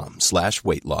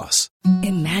 plushcare.com/weightloss.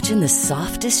 Imagine the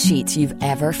softest sheets you've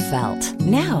ever felt.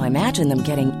 Now imagine them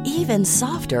getting even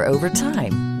softer over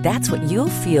time. That's what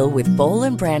you'll feel with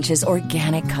Boll & Branch's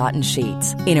organic cotton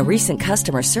sheets. In a recent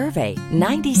customer survey,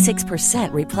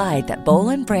 96% replied that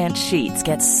Boll & Branch sheets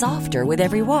get softer with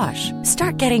every wash.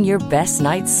 Start getting your best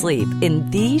night's sleep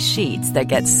in these sheets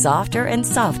that get softer and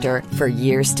softer for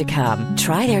years to come.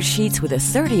 Try their sheets with a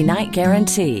 30-night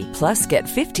guarantee. Plus, get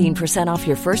 15% off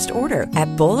your first order at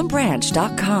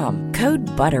bollandbranch.com. Code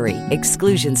BUTTERY.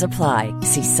 Exclusions apply.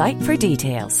 See site for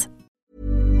details.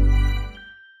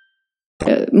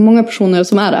 Många personer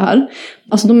som är det här,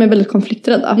 alltså de är väldigt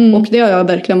konflikträdda. Och det har jag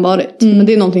verkligen varit. Men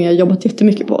det är någonting jag har jobbat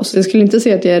jättemycket på. Så jag skulle inte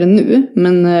säga att jag är det nu.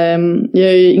 Men jag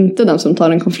är ju inte den som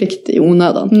tar en konflikt i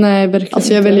onödan. Nej, verkligen.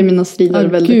 Alltså jag väljer mina strider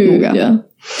väldigt noga. Ja.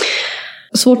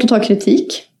 Svårt att ta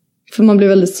kritik. För man blir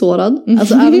väldigt sårad.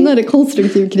 Alltså även när det är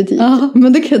konstruktiv kritik.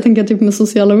 Men det kan jag tänka typ med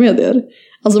sociala medier.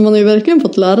 Alltså man har ju verkligen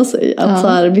fått lära sig att så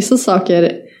här, vissa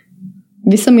saker,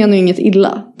 vissa menar ju inget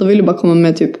illa. De vill ju bara komma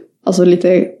med typ, alltså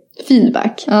lite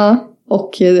feedback.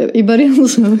 Och i början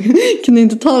så kunde jag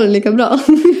inte ta det lika bra.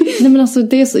 Nej, men alltså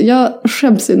det är så, jag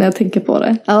skäms ju när jag tänker på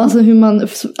det. Alltså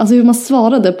hur man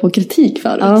svarade på kritik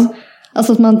förut.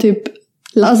 Alltså att man typ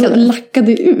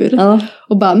lackade ur.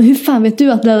 Och bara, men hur fan vet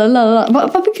du att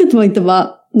varför kunde man inte bara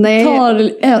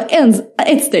tar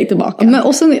ett steg tillbaka? Men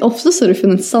och sen ofta så är det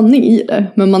funnits sanning i det,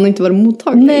 men man har inte varit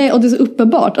mottaglig. Nej, och det är så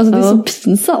uppenbart. Alltså det är så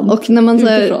pinsamt. Och när man så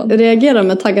här, reagerar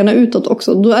med taggarna utåt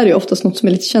också, då är det ju oftast något som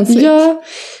är lite känsligt.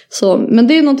 Så, men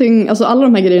det är någonting, alltså alla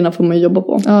de här grejerna får man ju jobba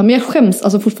på. Men jag skäms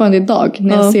alltså fortfarande idag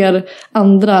när jag ser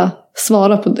andra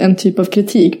svara på en typ av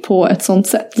kritik på ett sånt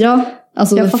sätt.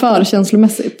 Alltså det är för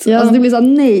känslomässigt. Alltså det blir så här,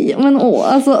 nej. Men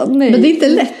nej. Men det är inte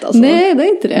lätt alltså. Nej, det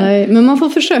är inte det. Nej, men man får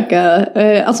försöka.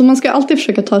 Alltså man ska alltid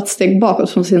försöka ta ett steg bakåt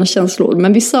från sina känslor.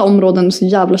 Men vissa områden är så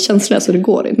jävla känsliga så det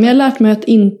går inte. Men jag har lärt mig att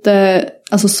inte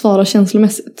svara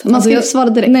känslomässigt. Man ska inte svara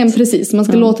direkt. Nej, precis. Man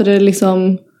ska låta det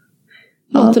liksom...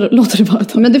 Låter det bara.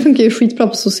 Men det funkar ju skitbra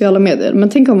på sociala medier. Men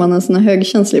tänk om man är en sån här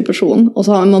högkänslig person och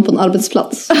så har man på en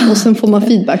arbetsplats och sen får man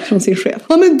feedback från sin chef.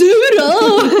 Ja, men du då?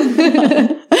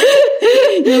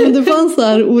 Men det fanns så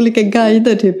här olika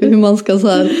guider typ hur man ska så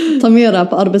här ta med det här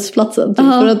på arbetsplatsen. Typ,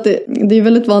 för att det är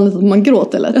väldigt vanligt att man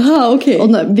gråter lätt.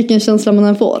 Och vilken känsla man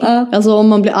än får. Alltså om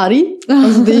man blir arg.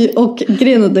 Alltså och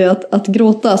grejen är att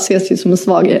gråta ses ju som en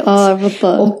svaghet.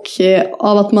 Och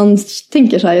av att man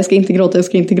tänker så här, jag ska inte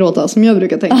gråta som jag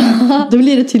brukar tänka. Då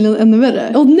blir det tydligen ännu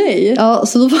värre. Nej. Ja,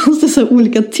 så då fanns det så här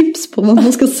olika tips på vad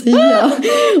man ska säga.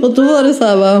 Och då var det så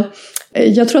här bara,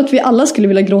 jag tror att vi alla skulle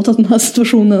vilja gråta den här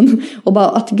situationen. Och bara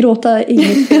att gråta är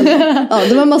inget fel.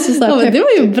 Det var massa så här men det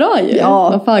var ju bra ju.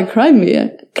 Vad fan,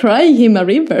 cry him a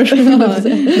river.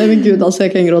 Nej men gud, alltså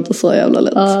jag kan gråta så jävla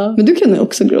lätt. Men du kan ju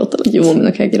också gråta lätt. Jo, men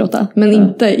då kan jag gråta.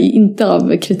 Men inte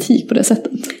av kritik på det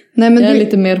sättet. Nej, men jag är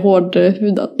lite mer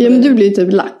hårdhudad. Ja, men du blir ju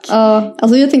typ lack.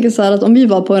 Alltså jag tänker så här att om vi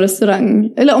var på en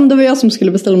restaurang, eller om det var jag som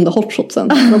skulle beställa de där hotshotsen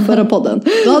från förra podden,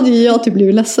 då hade ju jag typ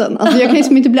blivit ledsen. Alltså jag kan ju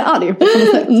som inte bli arg på samma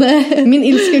sätt. Nej. Min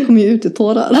ilska kommer ju ut i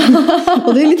tårar.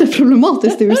 Och det är lite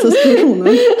problematiskt i vissa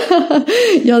situationer.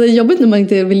 Ja, det är jobbigt när man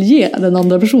inte vill ge den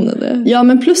andra personen det. Ja,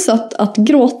 men plus att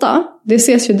gråta, det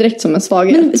ses ju direkt som en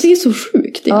svaghet. Men det är så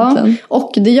sjukt egentligen.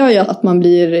 Och det gör ju att man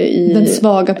blir i... den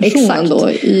svaga personen då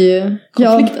i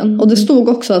konflikten. Och det stod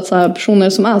också att så här, personer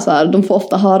som är så här, de får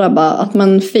ofta höra bara att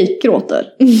man fake-gråter.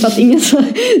 För att ingen så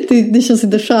här, det känns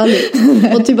inte kärligt.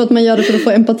 Och typ att man gör det för att få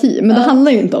empati. Men det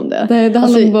handlar ju inte om det. Det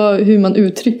handlar om bara hur man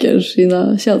uttrycker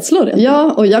sina känslor. Egentligen.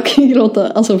 Ja, och jag kan gråta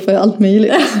alltså för allt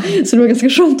möjligt. Så det var ganska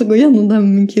skönt att gå igenom det här med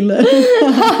min kille.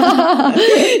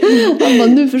 Han bara,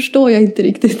 nu förstår jag inte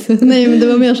riktigt. Nej, men det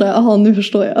var mer så här, aha, nu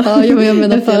förstår jag. Ja, jag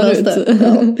menar förut.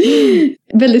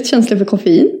 Väldigt känslig för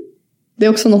koffein. Det är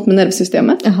också något med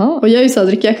nervsystemet. Och jag är ju så här,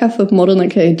 dricker jag kaffe på morgonen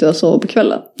kan jag inte sova på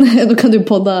kvällen. Då kan du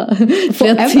podda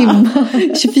flera timmar.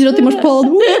 24 timmars podd.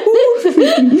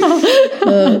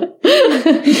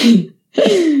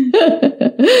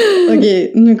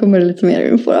 Okej, nu kommer det lite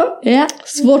mer info då.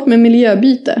 Svårt med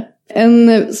miljöbyte.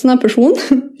 En sån här person,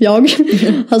 jag,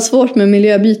 har svårt med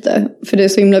miljöbyte. För det är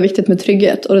så himla viktigt med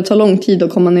trygghet. Och det tar lång tid att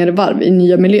komma ner i varv i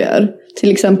nya miljöer.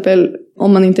 Till exempel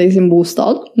om man inte är i sin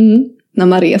bostad. När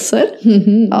man reser.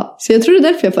 Ja, så jag tror det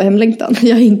är därför jag får hemlängtan.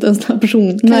 Jag är inte en sån här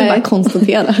person. Kan jag bara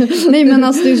konstatera. Nej, men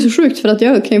alltså det är så sjukt för att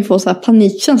jag kan ju få så här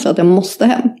panikkänsla att jag måste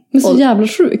hem. Men så jävla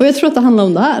sjukt. Och jag tror att det handlar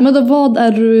om det här. Men då, vad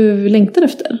är du längtar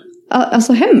efter?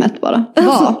 Alltså hemmet bara.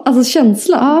 Alltså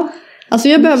känsla. Ja. Alltså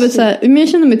jag behöver så här, men jag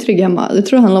känner mig trygg hemma. Det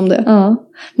tror jag handlar om det. Ja,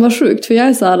 vad sjukt. För jag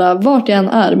är så här, vart jag än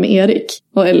är med Erik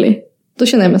och Ellie, då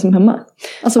känner jag mig som hemma.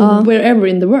 Alltså wherever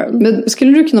in the world. Men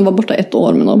skulle du kunna vara borta 1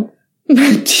 år med dem?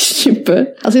 Typ.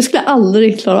 Alltså jag skulle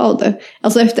aldrig klara av det.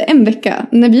 Alltså efter en vecka,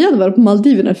 när vi hade varit på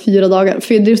Maldiverna 4 dagar.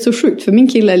 För det är så sjukt, för min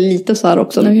kille är lite så här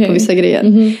också på vissa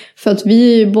grejer. För att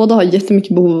vi båda har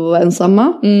jättemycket behov av att vara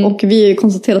ensamma. Och vi har ju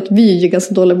konstaterat att vi är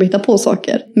ganska dåliga på att hitta på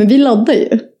saker. Men vi laddar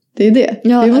ju. Det är det.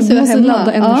 Ja, vi måste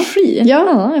ladda energi.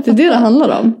 Ja, det är det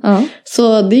handlar om. Ja.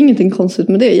 Så det är ingenting konstigt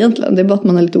med det egentligen. Det är bara att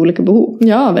man har lite olika behov.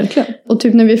 Ja, verkligen. Och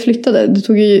typ när vi flyttade, det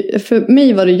tog ju, för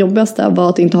mig var det jobbigaste var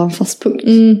att inte ha en fast punkt.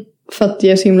 För att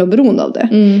jag är så himla beroende av det.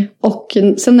 Och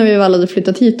sen när vi väl hade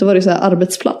flyttat hit, då var det så här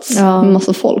arbetsplats med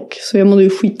massa folk. Så jag mådde ju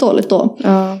skitdåligt då.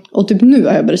 Och typ nu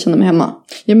har jag börjat känna mig hemma.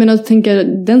 Jag menar, jag tänker,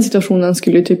 den situationen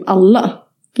skulle ju typ alla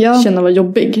känna var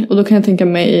jobbig. Och då kan jag tänka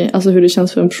mig, alltså hur det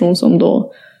känns för en person som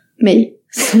då mig.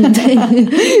 Som dig.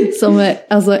 Som är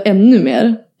alltså ännu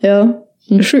mer. Ja,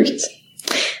 sjukt.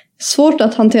 Svårt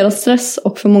att hantera stress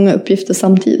och för många uppgifter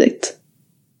samtidigt.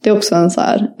 Det är också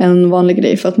en vanlig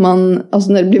grej. För att man,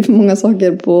 alltså när det blir för många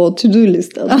saker på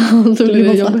to-do-listan. Då blir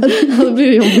det jobbigt. Då blir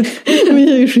det jobbigt. Men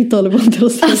jag är ju skitdålig på att hantera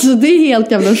stress. Alltså det är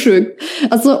helt jävla sjukt.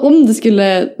 Alltså om det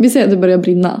skulle, vi säger att det börjar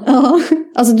brinna.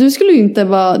 Alltså du skulle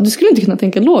inte kunna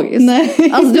tänka logiskt.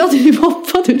 Nej. Alltså du hade ju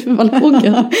hoppat ut för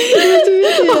balkongen.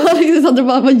 Och hade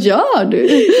bara, vad gör du?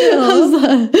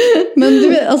 Men du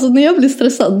vet, alltså när jag blir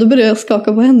stressad, då börjar jag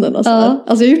skaka på händerna.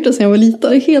 Alltså jag har gjort det sedan jag var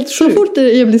liten. Det är helt sjukt. Så fort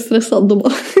jag blir stressad, då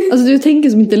bara... Alltså du tänker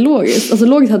som inte logiskt. Alltså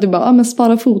logiskt hade du bara, men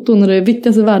spara foton och det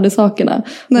viktigaste värdesakerna.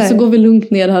 Och så går vi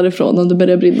lugnt ner härifrån om det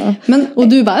börjar brinna. Och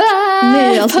du bara,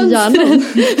 nej, alltså hjärnan.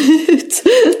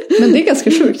 Men det är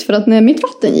ganska sjukt, för att när mitt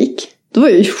vatten gick, då var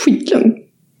jag ju skitlugn.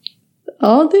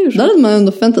 Ja, det är ju sjukt. Där hade man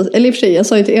ändå förväntat sig. Eller i och för sig, jag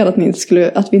sa ju till er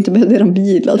att vi inte behövde en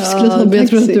bil. Att vi skulle ta en taxi. Jag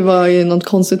tror att du var i något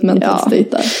konstigt mental state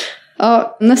där.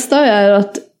 Ja, nästa är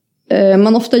att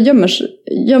man ofta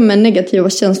gömmer negativa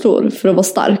känslor för att vara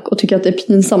stark och tycker att det är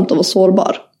pinsamt att vara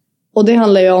sårbar. Och det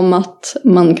handlar ju om att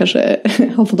man kanske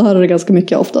har fått höra det ganska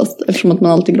mycket oftast, eftersom att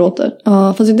man alltid gråter.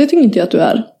 Ja, fast det tycker inte jag att du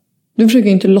är. Du försöker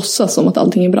inte låtsas som att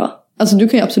allting är bra. Alltså du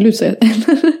kan ju absolut säga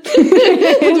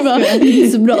du bara, det är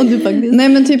så bra du faktiskt. Nej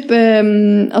men typ,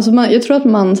 alltså jag tror att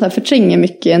man så här förtränger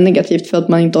mycket negativt för att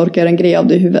man inte orkar en grej av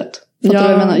det i huvudet. Fattar du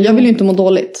vad jag menar? Jag vill ju inte må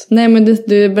dåligt. Nej, men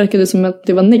det verkade som att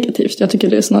det var negativt. Jag tycker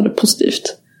det är snarare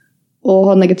positivt. Och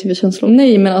ha negativa känslor?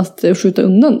 Nej, men att skjuta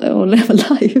undan det och leva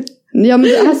live. Ja, men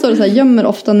här står det så här, gömmer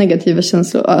ofta negativa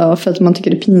känslor för att man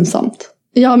tycker det är pinsamt.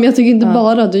 Ja, men jag tycker inte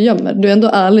bara att du gömmer. Du är ändå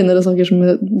ärlig när det är saker som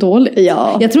är dåliga.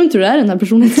 Ja. Jag tror inte du är den här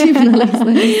personen typen.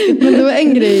 Men det var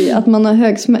en grej att man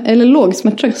har låg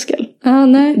smärttröskel.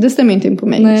 Nej. Det stämmer inte in på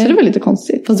mig. Nej. Så det var lite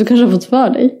konstigt. Fast du kanske har fått för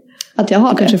dig att jag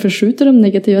har det. Kanske förskjuter de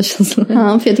negativa känslorna.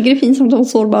 Ja, för jag tycker det är pinsamt att vara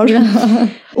sårbar. Ja.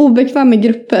 Obekväm med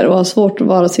grupper och har svårt att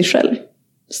vara sig själv.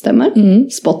 Stämmer.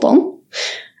 Spot on.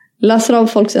 Läser av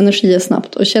folks energier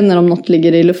snabbt och känner om något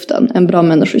ligger i luften. En bra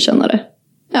människokännare.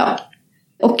 Ja.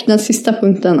 Och den sista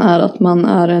punkten är att man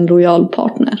är en lojal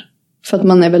partner. För att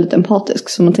man är väldigt empatisk,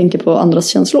 så man tänker på andras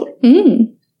känslor.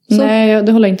 Nej,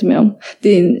 det håller jag inte med om.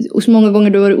 Det är så många gånger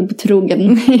du var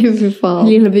obetrogen. Nej, för fan.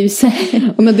 Lilla buse.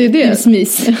 Ja, men det är det.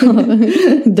 Smys.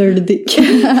 Dirty dick.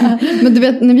 Men du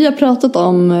vet, när vi har pratat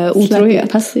om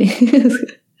otrohet.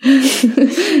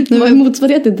 Vad är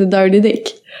motsvarigheten till dirty dick?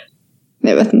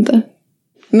 Nej, jag vet inte.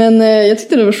 Men jag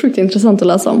tyckte det var sjukt intressant att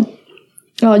läsa om.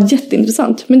 Ja,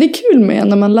 jätteintressant. Men det är kul med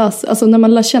när man läser, alltså när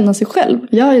man lär känna sig själv.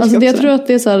 Ja, jag tror att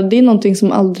det är så här, det är någonting som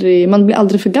man blir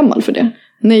aldrig för gammal för det.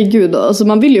 Nej, gud. Alltså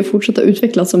man vill ju fortsätta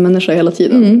utvecklas som människa hela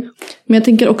tiden. Men jag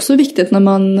tänker också viktigt när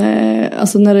man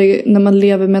alltså när man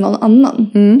lever med någon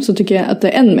annan. Så tycker jag att det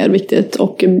är än mer viktigt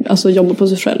och alltså jobba på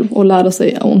sig själv och lära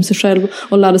sig om sig själv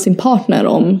och lära sin partner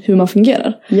om hur man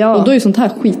fungerar. Ja. Och då är sånt här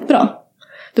skitbra.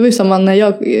 Det var ju samma när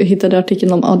jag hittade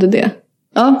artikeln om ADD.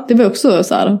 Ja, det var också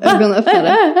så här.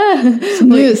 Ögonöppnare. Så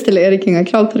nu ställer Erik inga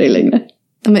krav på dig längre.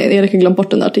 Men Erik har glömt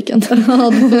bort den där artikeln.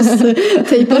 Ja, du måste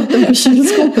tejpa upp den på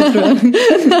kylskåpet, tror jag.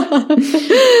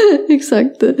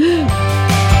 Exakt.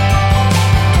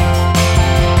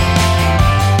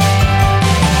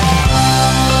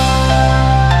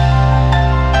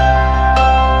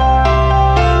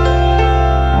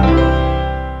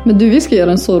 Men du, vi ska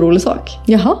göra en så rolig sak.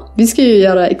 Jaha. Vi ska ju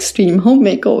göra Extreme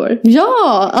Home Makeover.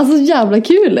 Ja, alltså jävla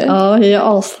kul. Ja, jag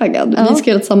är astaggad. Vi ska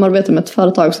göra ett samarbete med ett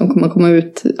företag som kommer komma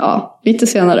ut lite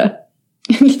senare.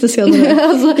 Lite senare.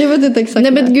 Alltså, jag vet inte exakt.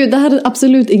 Nej men gud, det här är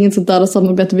absolut inget sånt där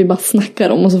samarbete vi bara snackar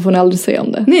om och så får ni aldrig se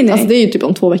om det. Nej. Alltså det är ju typ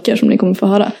om 2 veckor som ni kommer få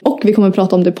höra. Och vi kommer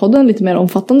prata om det i podden lite mer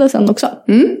omfattande sen också.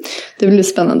 Det blir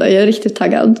spännande, jag är riktigt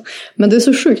taggad. Men det är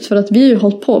så sjukt för att vi har ju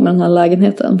hållit på med den här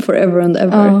lägenheten forever and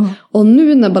ever. Och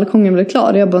nu när balkongen blev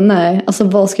klar, jag bara nej, alltså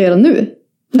vad ska jag göra nu?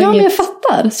 Ja men jag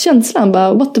fattar, känslan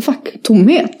bara what the fuck.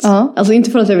 Tomhet. Alltså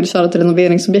inte för att jag vill köra till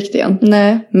renoveringsobjekt igen.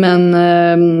 Nej. Men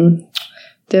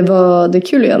det är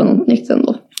kul att göra något nytt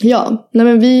ändå. Ja, nej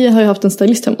men vi har ju haft en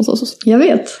stylist hemma hos oss. Jag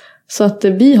vet. Så att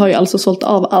vi har ju alltså sålt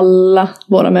av alla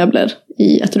våra möbler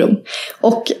i ett rum.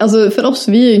 Och alltså för oss,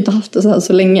 vi har ju inte haft det så här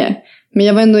så länge. Men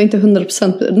jag var ändå inte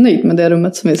 100% nöjd med det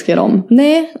rummet som vi ska göra om.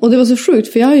 Nej, och det var så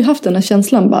sjukt för jag har ju haft den här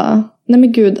känslan bara, nej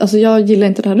men gud, alltså jag gillar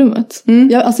inte det här rummet.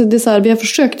 Alltså det är så här, vi har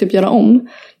försökt typ göra om,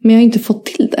 men jag har inte fått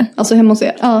till det. Alltså hemma hos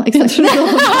er? Ja, exakt.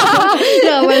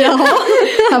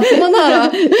 Här får man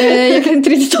höra. Jag kan inte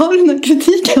riktigt ta den här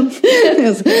kritiken.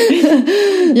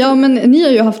 Ja, men ni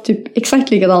har ju haft typ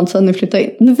exakt likadant sedan ni flyttade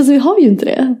in. Men fast vi har ju inte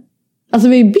det. Alltså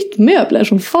vi har ju bytt möbler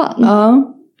som fan.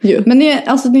 Ja. Jo. Men ni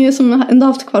är som ändå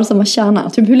haft kvar samma kärna.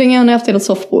 Typ hur länge har ni haft ert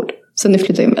soffbord sen ni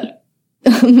flyttade in väl?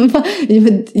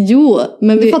 Jo,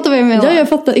 men du fattar vad jag menar. Ja, jag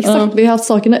fattar exakt. Vi har haft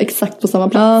sakerna exakt på samma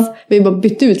plats. Vi har bara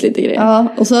bytt ut lite grejer. Ja,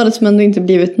 och så har det som ändå inte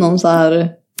blivit någon så här.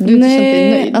 Du inte känt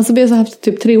dig nöjd. Alltså vi har haft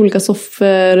typ 3 olika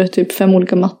soffor, typ 5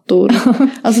 olika mattor.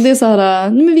 Alltså det är så här,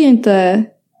 nej men vi är inte.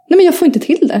 Nej men jag får inte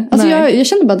till det. Alltså jag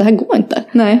känner bara att det här går inte.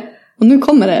 Nej. Och nu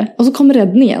kommer det. Och så kommer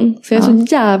räddningen. Så jag är så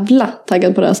jävla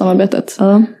taggad på det här samarbetet.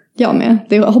 Ja. Jag med.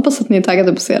 Jag hoppas att ni är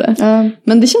taggade på att se det.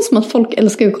 Men det känns som att folk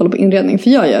älskar att kolla på inredning. För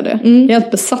jag gör det. Jag är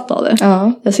helt besatt av det.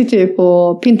 Jag sitter ju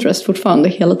på Pinterest fortfarande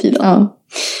hela tiden.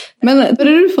 Men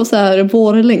börjar du få så här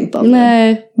vårlängtan?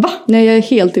 Nej. Va? Nej, jag är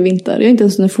helt i vinter. Jag är inte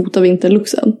ens en fot av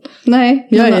vinterluxen. Nej.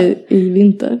 Jag är i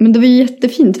vinter. Men det var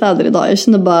jättefint väder idag. Jag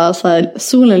kände bara så här,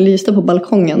 solen lyste på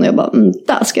balkongen. Och jag bara,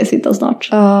 där ska jag sitta snart.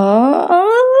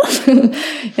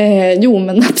 Jo,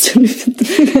 men absolut.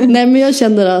 Nej, men jag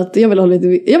känner att jag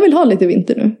vill ha lite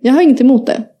vinter nu. Jag har inget emot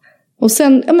det. Och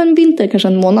sen, ja men vinter kanske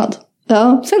en månad.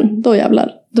 Ja. Sen, då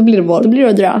jävlar. Då blir det vår. Då blir det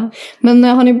att dra. Men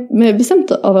har ni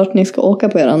bestämt av att ni ska åka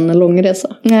på er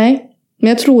långresa? Nej. Men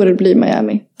jag tror det blir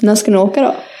Miami. När ska ni åka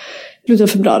då? Slutet av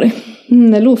februari.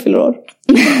 När Lo fyller år.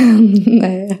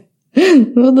 Nej.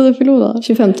 Vad är det för då?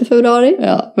 25 februari?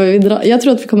 Ja, men jag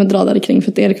tror att vi kommer dra där kring.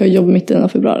 För att Erik har jobb mitt i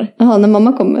februari. Jaha, när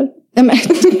mamma kommer? Ja men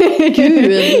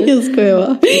gud. Jag skojar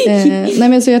va? Nej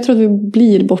men så jag tror att vi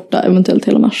blir borta eventuellt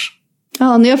hela mars.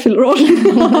 Ja, när jag fyller år.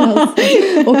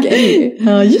 Och Ellie.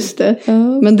 Ja, just det.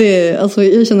 Men det, alltså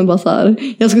jag känner bara så här.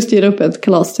 Jag ska styra upp ett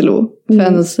kalas till Lo. För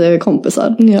hennes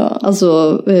kompisar. Ja.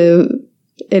 Alltså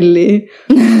Ellie.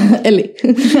 Ellie.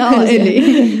 Ja,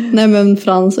 Ellie. Nej men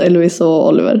Frans, Elvis och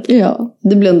Oliver. Ja.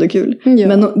 Det blir ändå kul. Ja.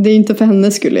 Men det är inte för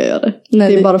hennes skull jag gör det.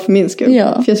 Nej, det är bara för min skull.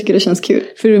 Ja. För jag tycker det känns kul.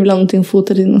 För du vill ha någonting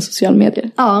fotat i dina sociala medier.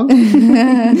 Ja.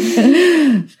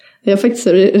 Jag är faktiskt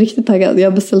riktigt taggad. Jag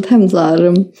har beställt hem så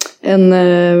här en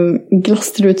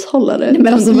glasstrutshållare.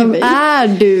 Men alltså vem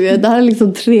är du? Det här är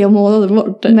liksom 3 månader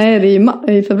bort. Nej, det är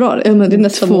i februari. Ja, men det är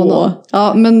nästa månad.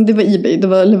 Ja, men det var eBay. Det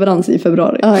var leverans i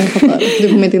februari. Ja, jag fattar. Du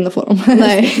kommer inte in och få dem.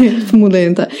 Nej, förmodligen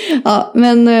inte. Ja,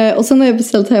 men och sen har jag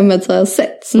beställt hem ett så här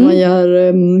set som man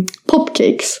gör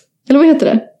popcakes. Eller vad heter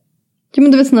det? Ja,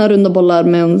 men du vet såna här runda bollar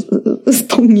med en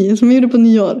stång i som vi gjorde på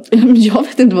nyår. Jag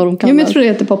vet inte vad de kallar. Ja, men jag tror det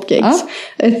heter popcakes.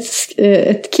 Ja.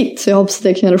 Ett kit, så jag hoppas att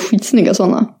jag kan göra skitsnygga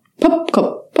sådana.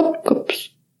 Popcorns.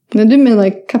 Nej, du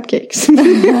menar cupcakes.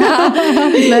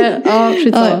 Nej, ja,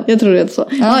 skitsamma. Jag tror det är så.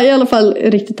 Ja, i alla fall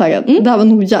riktigt taggad. Det här var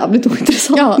nog jävligt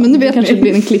ointressant. Ja, men nu vet kanske det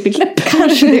blir en klipp.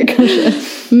 kanske.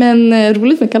 Men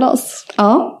roligt med kalas.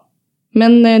 Ja.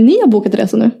 Men ni har bokat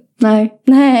resa nu? Nej.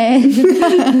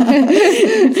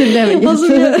 Så det blev alltså,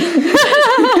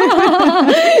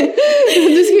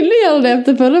 du skulle göra det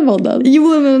efter förra podden.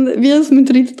 Jo, men vi har som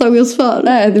inte riktigt tagit oss för.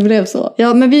 Nej, det blev så.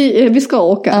 Ja, men vi ska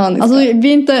åka. Ja, alltså vi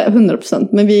är inte 100%,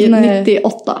 men vi är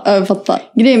 98. Jag fattar.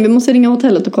 Grejen, vi måste ringa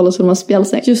hotellet och kolla så de har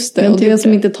spjälsäng. Just det, och det är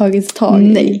som inte tagits tag i.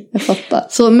 Nej, jag fattar.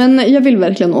 Så, men jag vill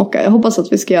verkligen åka. Jag hoppas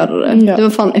att vi ska göra det. Ja. Det var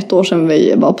fan 1 år sedan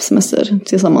vi var på semester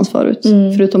tillsammans förut.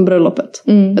 Förutom bröllopet.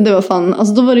 Men det var fan,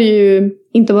 alltså då var det ju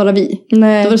inte bara vi.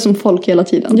 Nej. Det var som folk hela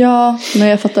tiden. Ja, men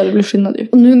jag fattar, det blir skillnad ju.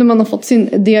 Och nu när man har fått sin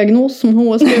diagnos som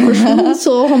HSP-person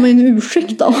så har man ju en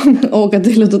ursäkt då. Åka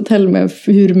till ett hotell med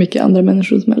hur mycket andra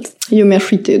människor som helst. Jo, men jag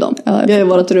skiter ju i dem. Ja, vi har ju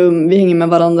vårt rum, vi hänger med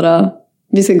varandra.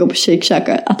 Vi ska gå på Shake Shack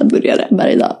och äta burgare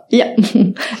varje dag. Ja,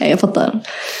 jag fattar.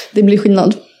 Det blir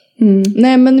skillnad.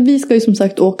 Nej, men vi ska ju som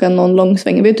sagt åka någon lång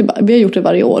sväng. Vi har gjort det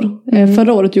varje år.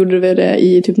 Förra året gjorde vi det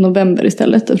i typ november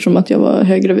istället eftersom att jag var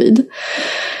höggravid.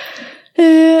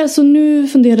 Så nu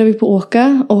funderar vi på att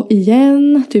åka och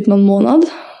igen, typ någon månad.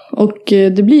 Och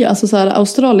det blir alltså så här,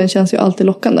 Australien känns ju alltid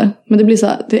lockande. Men det blir så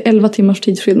här, det är 11 timmars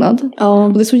tidsskillnad. Ja.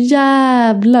 Och det är så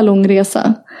jävla lång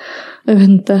resa. Jag vet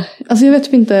inte. Alltså jag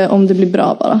vet inte om det blir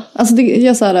bra bara. Alltså det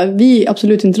är så här, vi är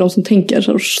absolut inte de som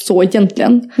tänker så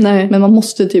egentligen. Nej. Men man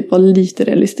måste typ vara lite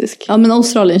realistisk. Ja, men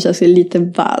Australien känns ju lite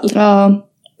väl. Ja,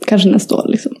 kanske nästa år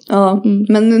liksom. Ja,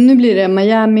 men nu blir det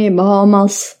Miami,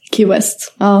 Bahamas, Key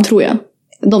West, tror jag.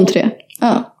 De 3.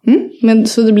 Ja. Men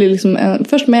så det blir liksom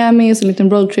först Miami, så en liten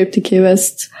roadtrip till Key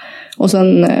West. Och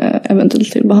sen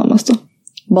eventuellt till Bahamas då.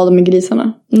 Bada med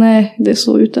grisarna? Nej, det är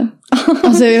så ute.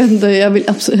 Alltså jag vet inte, jag vill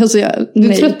absolut... Alltså du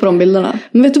är trött på de bilderna?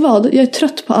 Men vet du vad? Jag är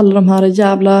trött på alla de här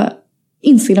jävla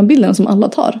Instagram-bilderna som alla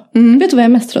tar. Vet du vad jag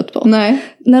är mest trött på? Nej.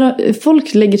 När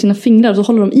folk lägger sina fingrar så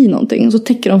håller de i någonting och så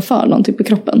täcker de för någonting på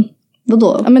kroppen.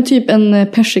 Vadå? Ja, men typ en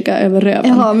persika över röven.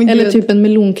 Jaha, eller typ en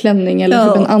melonklänning. Eller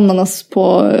typ en ananas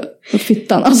på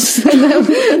fittan. Alltså,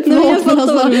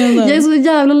 jag är så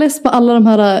jävla less på alla de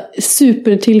här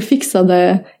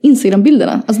supertillfixade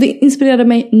Instagram-bilderna. Alltså det inspirerar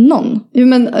mig någon. Jo,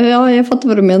 men ja, jag fattar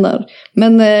vad du menar.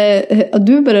 Men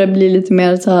du börjar bli lite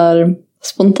mer så här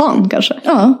spontan kanske.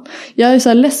 Ja, jag är så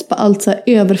här less på allt så här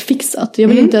överfixat. Jag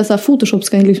vill inte så här, Photoshop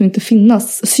ska liksom inte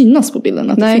synas på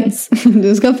bilden att det finns.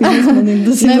 Du ska finnas men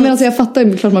inte synas. Nej, men alltså jag fattar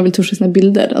ju klart man vill tuscha sina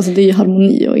bilder. Alltså det är ju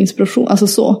harmoni och inspiration, alltså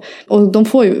så. Och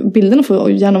bilderna får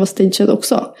ju gärna vara staged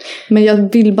också. Men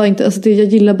jag vill bara inte, alltså jag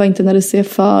gillar bara inte när det ser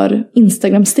för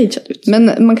Instagram staged ut.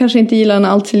 Men man kanske inte gillar när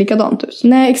allt ser likadant ut.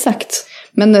 Nej, exakt.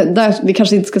 Men vi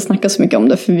kanske inte ska snacka så mycket om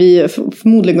det. För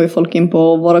förmodligen går ju folk in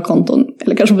på våra konton.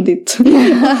 Eller kanske på ditt.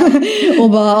 Och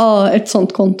bara, ett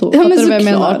sånt konto. Ja, men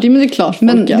såklart. Men det är klart.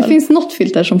 Men det finns något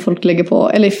filter som folk lägger på.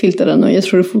 Eller filteren, och jag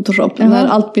tror det är Photoshop. När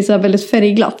allt blir så här väldigt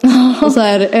färgglatt. Och så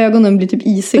här, ögonen blir typ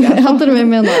isiga. Fattar du vad jag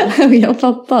menar? Jag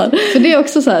fattar. För det är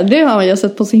också så här, det har jag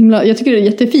sett på så himla... Jag tycker det är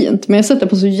jättefint. Men jag sätter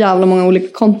på så jävla många olika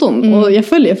konton. Och jag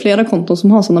följer flera konton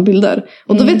som har sådana bilder.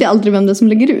 Och då vet jag aldrig vem det är som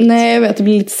lägger ut. Nej, jag vet. Det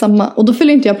blir lite samma. Och då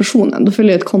följer inte jag personen, då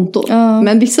följer jag ett konto.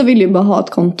 Men vissa vill ju bara ha ett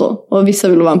konto. Och vissa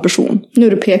vill vara en person. Nu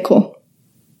är du PK.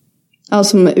 Ja,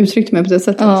 som uttryckte mig på det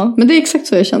sättet. Men det är exakt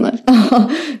så jag känner.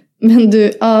 Men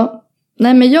du,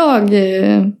 nej men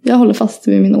jag håller fast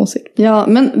vid min åsikt. Ja,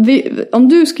 men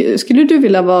skulle du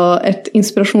vilja vara ett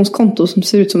inspirationskonto som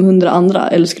ser ut som 100 andra?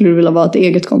 Eller skulle du vilja vara ett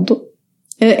eget konto?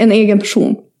 En egen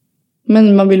person?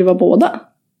 Men man vill ju vara båda.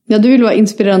 Ja, du vill vara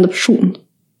inspirerande person.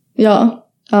 Ja.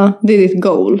 Ja, det är ditt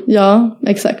goal. Ja,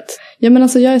 exakt. Ja, men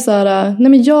alltså jag är så här, nej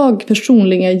men jag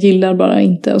personligen gillar bara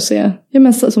inte att se, ja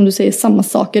men som du säger, samma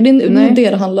saker. Det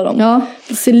är det handlar om. Ja.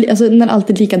 Alltså när allt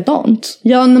är likadant.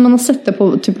 Ja, när man har sett det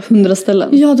på typ 100 ställen.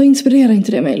 Ja, då inspirerar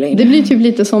inte det mig längre. Det blir typ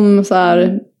lite som så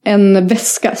här en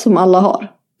väska som alla har.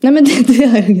 Nej, men det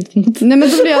har jag inget emot. Nej, men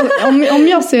då blir jag, om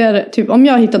jag ser typ, om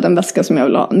jag har hittat en väska som jag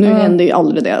vill ha. Nu händer ju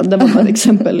aldrig det. Det var bara ett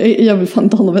exempel. Jag vill fan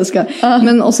inte ha någon väska.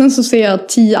 Men och sen så ser jag att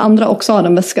 10 andra också har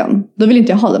den väskan. Då vill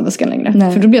inte jag ha den väskan längre.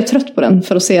 Nej. För då blir jag trött på den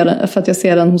för att jag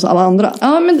ser den hos alla andra.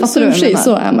 Ja, men så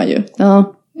är man ju.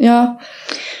 Ja. Ja.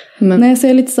 Men. Nej, jag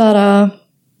ser lite så här.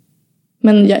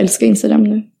 Men jag älskar Instagram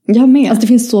nu. Jag med. Alltså det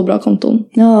finns så bra konton.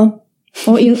 Ja.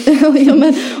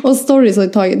 Och stories har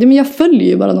jag tagit. Men jag följer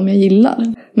ju bara de jag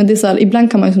gillar. Men det är så här,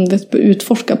 ibland kan man ju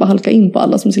utforska på, halka in på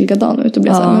alla som ser likadana ut och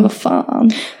bli så här, men vad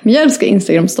fan. Men jag älskar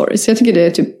Instagram stories. Jag tycker det är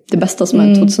typ det bästa som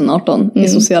är 2018 i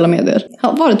sociala medier.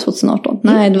 Ja, var det 2018?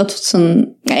 Nej, det var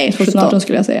 2018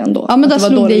 skulle jag säga ändå. Ja, men där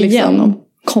slog det liksom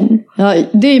kom. Ja,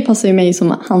 det passar ju mig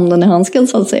som handen i handsken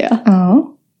så att säga.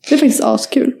 Ja, det är faktiskt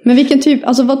askul. Men vilken typ,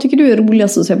 alltså vad tycker du är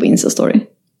roligast att se på Insta-story?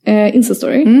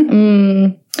 Insta-story?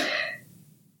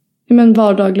 Men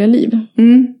vardagliga liv.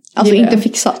 Alltså inte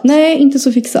fixat? Nej, inte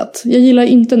så fixat. Jag gillar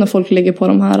inte när folk lägger på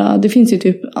de här. Det finns ju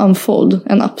typ Unfold,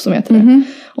 en app som heter det.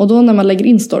 Och då när man lägger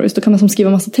in stories, då kan man som skriva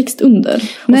massa text under.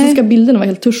 Och så ska bilderna vara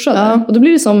helt tuschade. Ja. Och då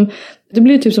blir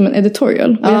det typ som en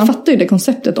editorial. Och jag fattar ju det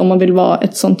konceptet om man vill vara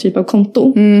ett sånt typ av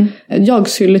konto. Jag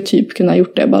skulle typ kunna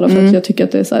gjort det bara för att jag tycker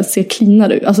att det så här ser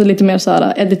cleanare ut. Alltså lite mer så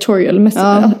här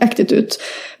editorial-aktigt ut.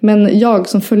 Men jag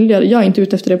som följer, jag är inte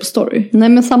ute efter det på story. Nej,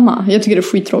 men samma. Jag tycker det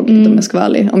är skittråkigt om jag ska vara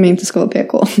ärlig. Om jag inte ska vara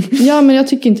PK. Ja, men jag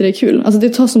tycker inte det är kul. Alltså det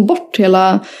tar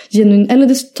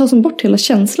som bort hela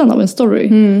känslan av en story.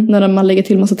 När man lägger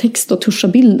till massa text och tuschar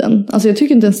bilden. Alltså jag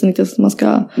tycker inte ens att man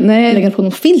ska lägga på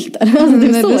någon filter. Alltså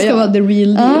det ska vara the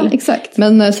real deal. Ja, exakt.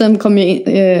 Men sen kom ju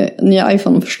nya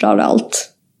iPhone och förstörde allt.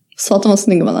 Satan vad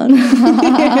snygg man är.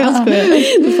 Jag skojar.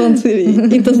 Det fanns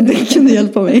inte så det kunde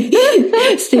hjälpa mig.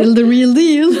 Still the real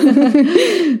deal.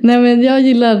 Nej, men jag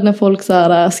gillar när folk så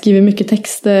här, skriver mycket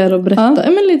texter och berättar.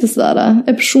 Men lite så här,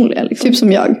 är personliga liksom. Typ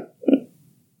som jag.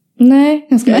 Nej,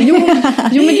 jag ska.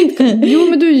 Jo,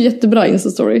 men du är jättebra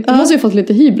Insta-story. Du måste ju fått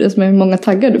lite hybris med hur många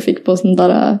taggar du fick på sån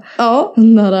där... Ja.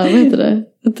 Vad heter det?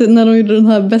 När de gjorde den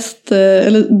här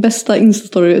bästa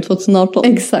Insta-story 2018.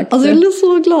 Exakt. Alltså jag blev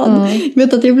så glad. Jag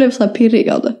vet att jag blev så här pirrig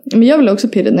av det. Men jag blev också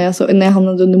pirrig när jag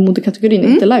hamnade under modekategorin,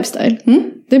 inte lifestyle.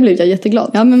 Det blev jag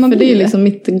jätteglad. Ja, men för det är ju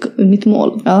liksom mitt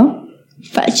mål. Ja.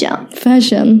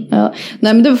 Fashion. Ja.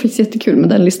 Nej, men det var faktiskt jättekul med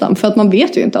den listan. För att man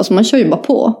vet ju inte, alltså man kör ju bara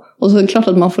på. Och så är det klart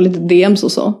att man får lite DMs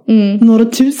och så. Några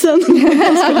tusen.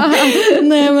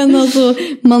 Nej, men alltså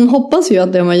man hoppas ju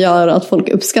att det man gör, att folk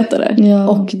uppskattar det. Ja.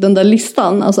 Och den där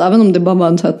listan, alltså även om det bara var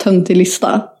en så här töntig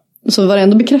lista, så var det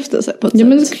ändå bekräftelse på ett sätt.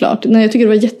 Men det är klart. Nej, jag tycker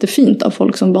det var jättefint av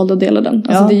folk som valde att dela den.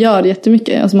 Alltså det gör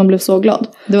jättemycket. Alltså man blev så glad.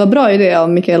 Det var bra idé av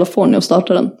Michaela Forni att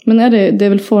starta den. Men det är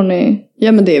väl Forni?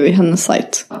 Ja, men det är ju hennes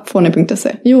sajt.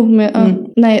 Forni.se. Jo, men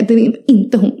nej, det är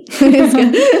inte hon.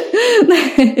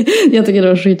 Nej, jag tycker det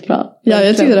var skitbra. Ja,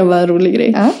 jag tyckte det var en rolig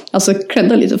grej. Ja. Alltså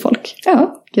credda lite folk.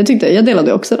 Ja. Jag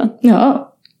delade också den. Ja.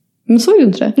 Men såg du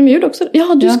inte det? Men jag gjorde också det.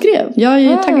 Ja, du skrev. Ja,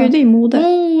 jag taggade ju dig i mode.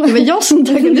 Det var jag som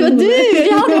taggade det var du.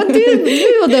 Ja, det var du.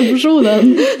 Du var den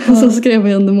personen. Så skrev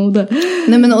jag under mode.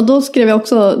 Nej, men och då skrev jag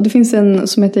också, det finns en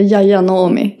som heter Jaja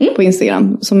Naomi på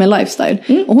Instagram som är lifestyle.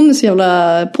 Och hon är så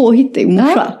jävla påhittig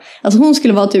morsa. Alltså hon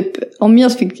skulle vara typ, om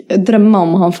jag fick drömma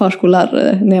om att ha en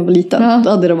förskollärare när jag var liten, då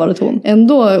hade det varit hon.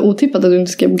 Ändå otippat att du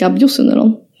inte skrev Gabjus under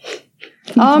dem.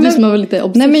 Ja, du som var lite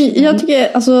obsession. Nej, men jag tycker,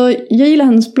 alltså, jag gillar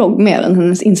hennes blogg mer än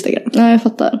hennes Instagram. Ja, jag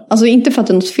fattar. Alltså inte för att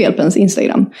det är något fel på hennes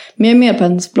Instagram, men jag är mer på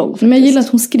hennes blogg faktiskt. Men jag gillar att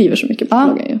hon skriver så mycket på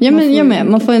bloggen ju. Ja, men jag med.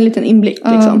 Man får en liten inblick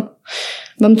liksom.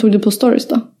 Vem tog du på stories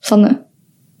då? Sanne?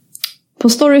 På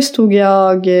stories tog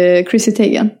jag Chrissy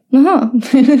Teigen. Jaha.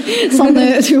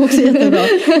 Sanne tog också jättebra.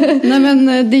 Nej, men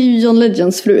det är ju John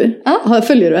Legends fru.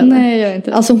 Följer du henne? Nej, jag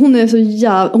inte. Alltså hon är så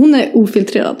hon är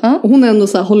ofiltrerad. Och hon är ändå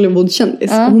så här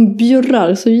Hollywood-kändis. Hon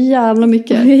bjurrar så jävla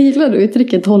mycket. Jag gillar du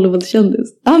uttrycket Hollywood-kändis.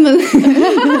 Ja, men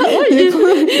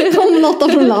kom Lotta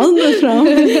från landet fram.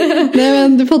 Nej,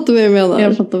 men du fattar vad jag menar.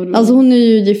 Jag fattar vad du menar. Alltså hon är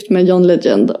ju gift med John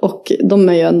Legend. Och de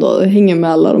är ju ändå, hänger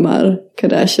med alla de här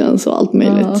Kardashians och allt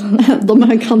möjligt. De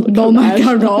här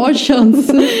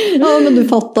Kardashians. Ja, men du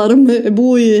fattar, de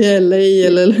bor ju i LA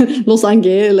eller Los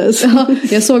Angeles. Ja,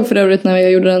 jag såg för övrigt när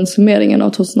jag gjorde den summeringen av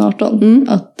 2018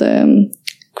 att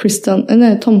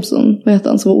Thompson, vad heter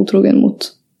han, som var otrogen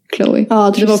mot Chloe.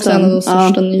 Ja, det var också en av de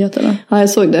största nyheterna. Ja, jag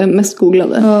såg det, mest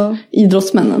googlade.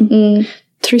 Idrottsmännen.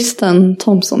 Tristan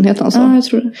Thompson heter han så. Ja, jag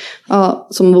tror det. Ja,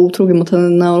 som var otrogen mot henne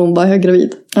när hon var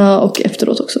gravid. Ja, och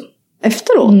efteråt också.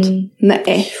 Efteråt?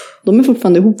 Nej, de är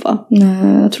fortfarande ihop, va?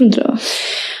 Nej, jag tror inte det.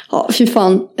 Ja, fy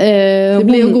fan. Det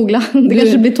blir att googla. Det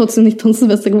kanske blir 2019s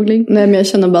bästa googling. Nej, men jag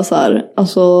känner bara så här.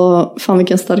 Alltså, fan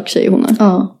vilken stark tjej hon är.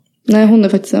 Ja. Nej, hon är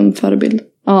faktiskt en förebild.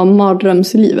 Ja,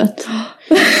 mardrömslivet.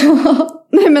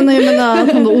 Nej, men jag menar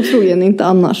att hon var otrogen, inte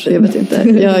annars. Jag vet inte.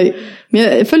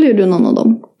 Men följer du någon av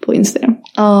dem på Instagram?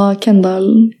 Ja,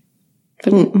 Kendall.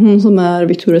 Hon som är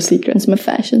Victoria's Secret. Som är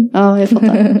fashion. Ja, jag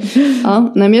fattar.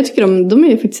 Ja, nej, men jag tycker de är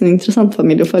ju faktiskt en intressant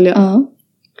familj att följa. Ja.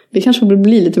 Vi kanske borde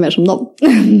bli lite mer som dem.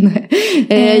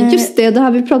 Just det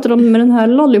här vi pratade om med den här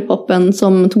lollipopen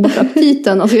som tog bort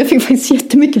aptiten. Alltså jag fick faktiskt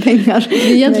jättemycket pengar. Det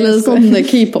är egentligen sån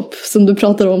K-pop som du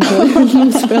pratar om på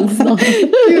Losfödelsedag.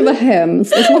 Gud vad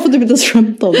hemskt. Alltså man får typ inte ens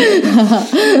skämta om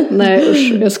det. Nej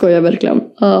usch, jag skojar verkligen.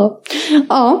 Ja,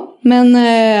 men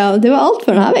det var allt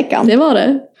för den här veckan. Det var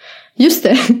det. Just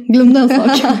det, glömde en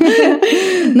sak.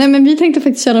 Nej, men vi tänkte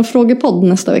faktiskt köra en frågepodd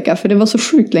nästa vecka. För det var så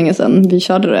sjukt länge sedan vi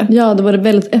körde det. Ja, det var det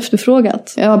väldigt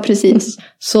efterfrågat. Ja, precis.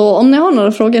 Så om ni har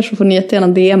några frågor så får ni jättegärna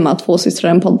DM att få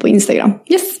systrar en podd på Instagram.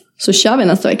 Yes. Så kör vi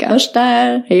nästa vecka. Hörs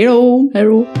där. Hej då. Hej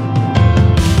då.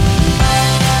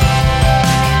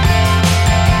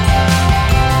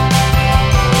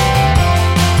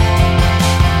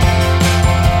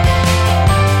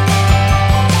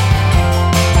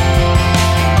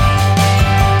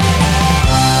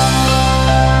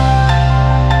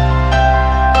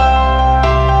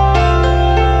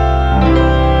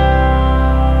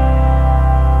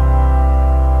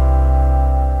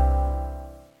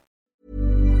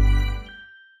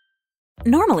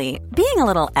 Normally, being a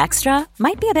little extra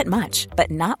might be a bit much,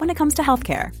 but not when it comes to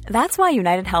healthcare. That's why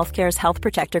United Healthcare's Health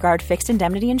Protector Guard fixed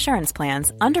indemnity insurance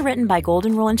plans, underwritten by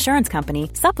Golden Rule Insurance Company,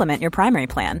 supplement your primary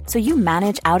plan so you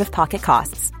manage out-of-pocket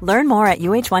costs. Learn more at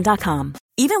uh1.com.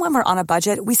 Even when we're on a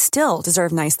budget, we still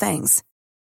deserve nice things.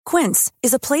 Quince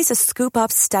is a place to scoop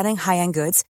up stunning high-end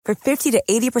goods for 50 to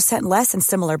 80% less than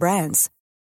similar brands.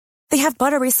 They have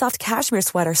buttery soft cashmere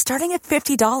sweaters starting at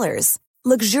 $50.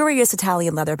 Luxurious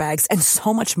Italian leather bags, and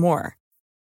so much more.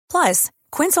 Plus,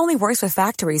 Quince only works with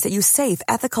factories that use safe,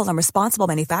 ethical, and responsible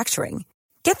manufacturing.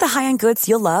 Get the high-end goods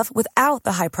you'll love without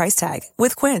the high price tag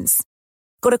with Quince.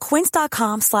 Go to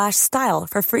quince.com/style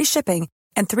for free shipping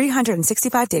and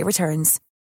 365-day returns.